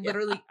event? I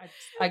literally,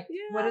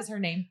 what is her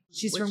name?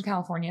 She's from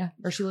California,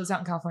 or she lives out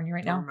in California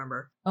right now. I don't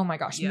remember. Oh my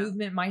gosh.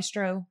 Movement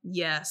Maestro.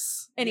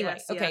 Yes. Anyway.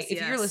 Okay.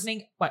 If you're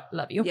listening,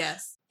 love you.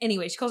 Yes.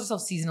 Anyway, she calls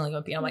herself seasonally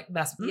wimpy. I'm like,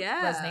 that's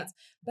resonates.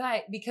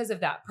 But because of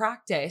that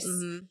practice,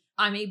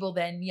 I'm able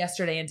then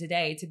yesterday and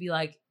today to be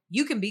like,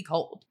 you can be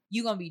cold.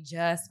 You're going to be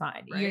just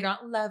fine. Right. You're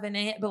not loving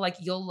it, but like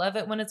you'll love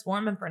it when it's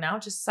warm. And for now,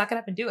 just suck it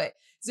up and do it.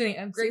 So anyway,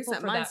 I'm grateful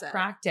for that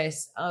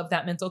practice of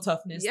that mental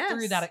toughness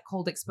through that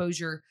cold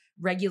exposure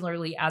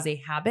regularly as a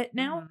habit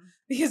now,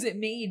 because it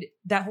made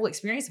that whole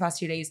experience the past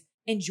 2 days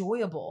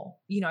enjoyable.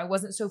 You know, I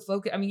wasn't so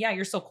focused. I mean, yeah,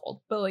 you're so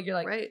cold, but like, you're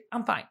like,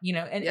 I'm fine, you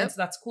know, and so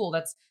that's cool.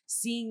 That's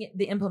seeing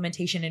the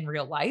implementation in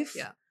real life.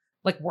 Yeah.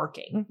 Like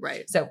working.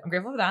 Right. So I'm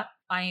grateful for that.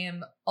 I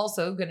am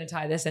also going to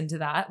tie this into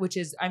that, which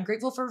is I'm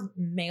grateful for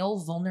male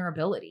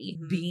vulnerability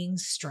being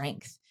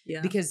strength. Yeah.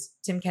 Because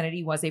Tim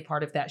Kennedy was a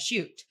part of that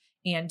shoot.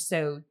 And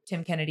so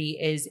Tim Kennedy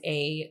is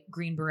a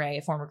Green Beret,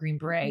 a former Green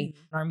Beret,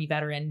 an Army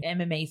veteran,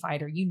 MMA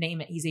fighter, you name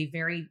it. He's a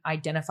very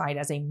identified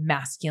as a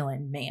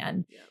masculine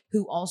man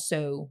who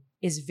also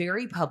is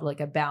very public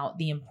about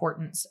the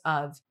importance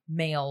of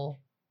male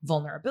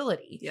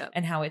vulnerability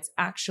and how it's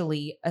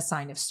actually a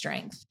sign of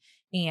strength.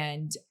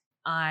 And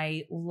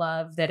I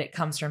love that it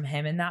comes from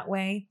him in that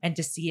way and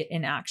to see it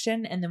in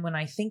action. And then when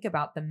I think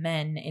about the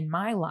men in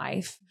my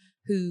life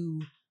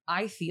who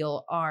I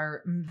feel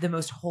are the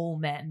most whole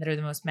men, that are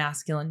the most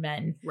masculine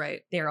men,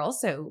 they're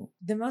also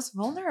the most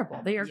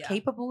vulnerable. They are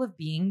capable of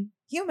being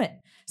human.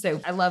 So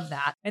I love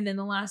that. And then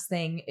the last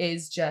thing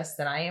is just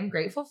that I am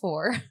grateful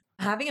for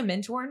having a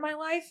mentor in my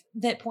life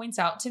that points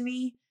out to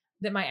me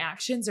that my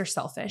actions are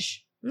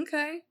selfish.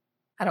 Okay.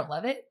 I don't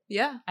love it.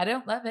 Yeah. I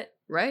don't love it.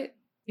 Right.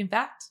 In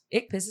fact,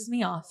 it pisses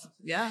me off.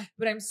 Yeah.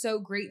 But I'm so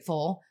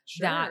grateful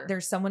that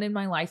there's someone in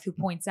my life who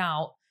points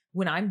out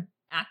when I'm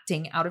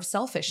acting out of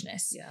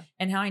selfishness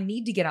and how I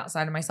need to get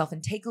outside of myself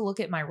and take a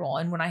look at my role.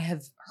 And when I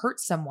have hurt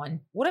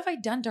someone, what have I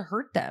done to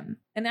hurt them?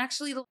 And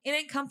actually, it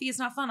ain't comfy. It's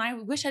not fun. I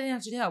wish I didn't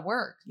have to do that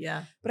work.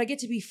 Yeah. But I get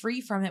to be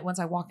free from it once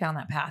I walk down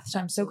that path. So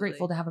I'm so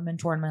grateful to have a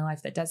mentor in my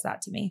life that does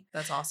that to me.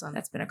 That's awesome.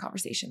 That's been a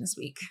conversation this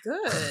week.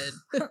 Good.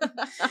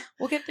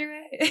 We'll get through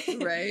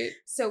it. Right.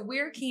 So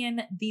where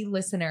can the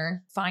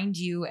listener find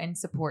you and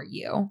support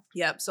you?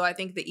 Yep. So I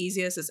think the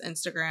easiest is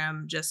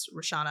Instagram, just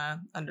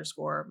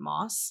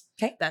Rashanna_Moss.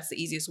 Okay. That's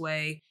the easiest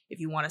way. If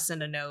you want to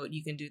send a note,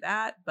 you can do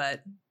that.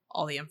 But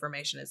all the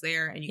information is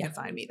there and you can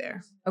find me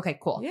there. Okay,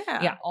 cool.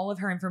 Yeah. All of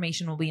her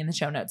information will be in the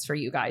show notes for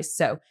you guys.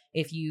 So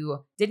if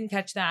you didn't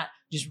catch that,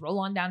 just roll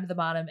on down to the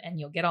bottom and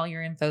you'll get all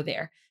your info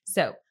there.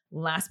 So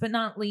last but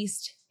not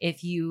least,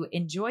 if you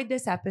enjoyed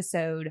this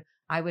episode,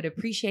 I would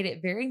appreciate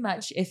it very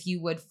much if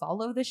you would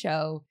follow the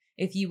show,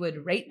 if you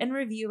would rate and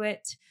review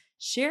it,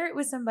 share it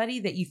with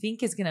somebody that you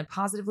think is going to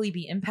positively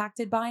be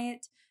impacted by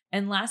it.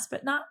 And last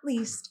but not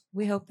least,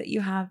 we hope that you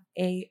have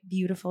a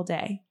beautiful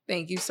day.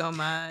 Thank you so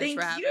much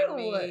for having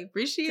me.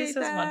 Appreciate it. This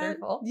was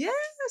wonderful. Yes.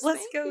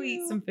 Let's go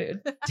eat some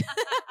food.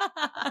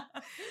 I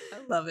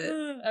love it.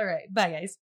 All right. Bye, guys.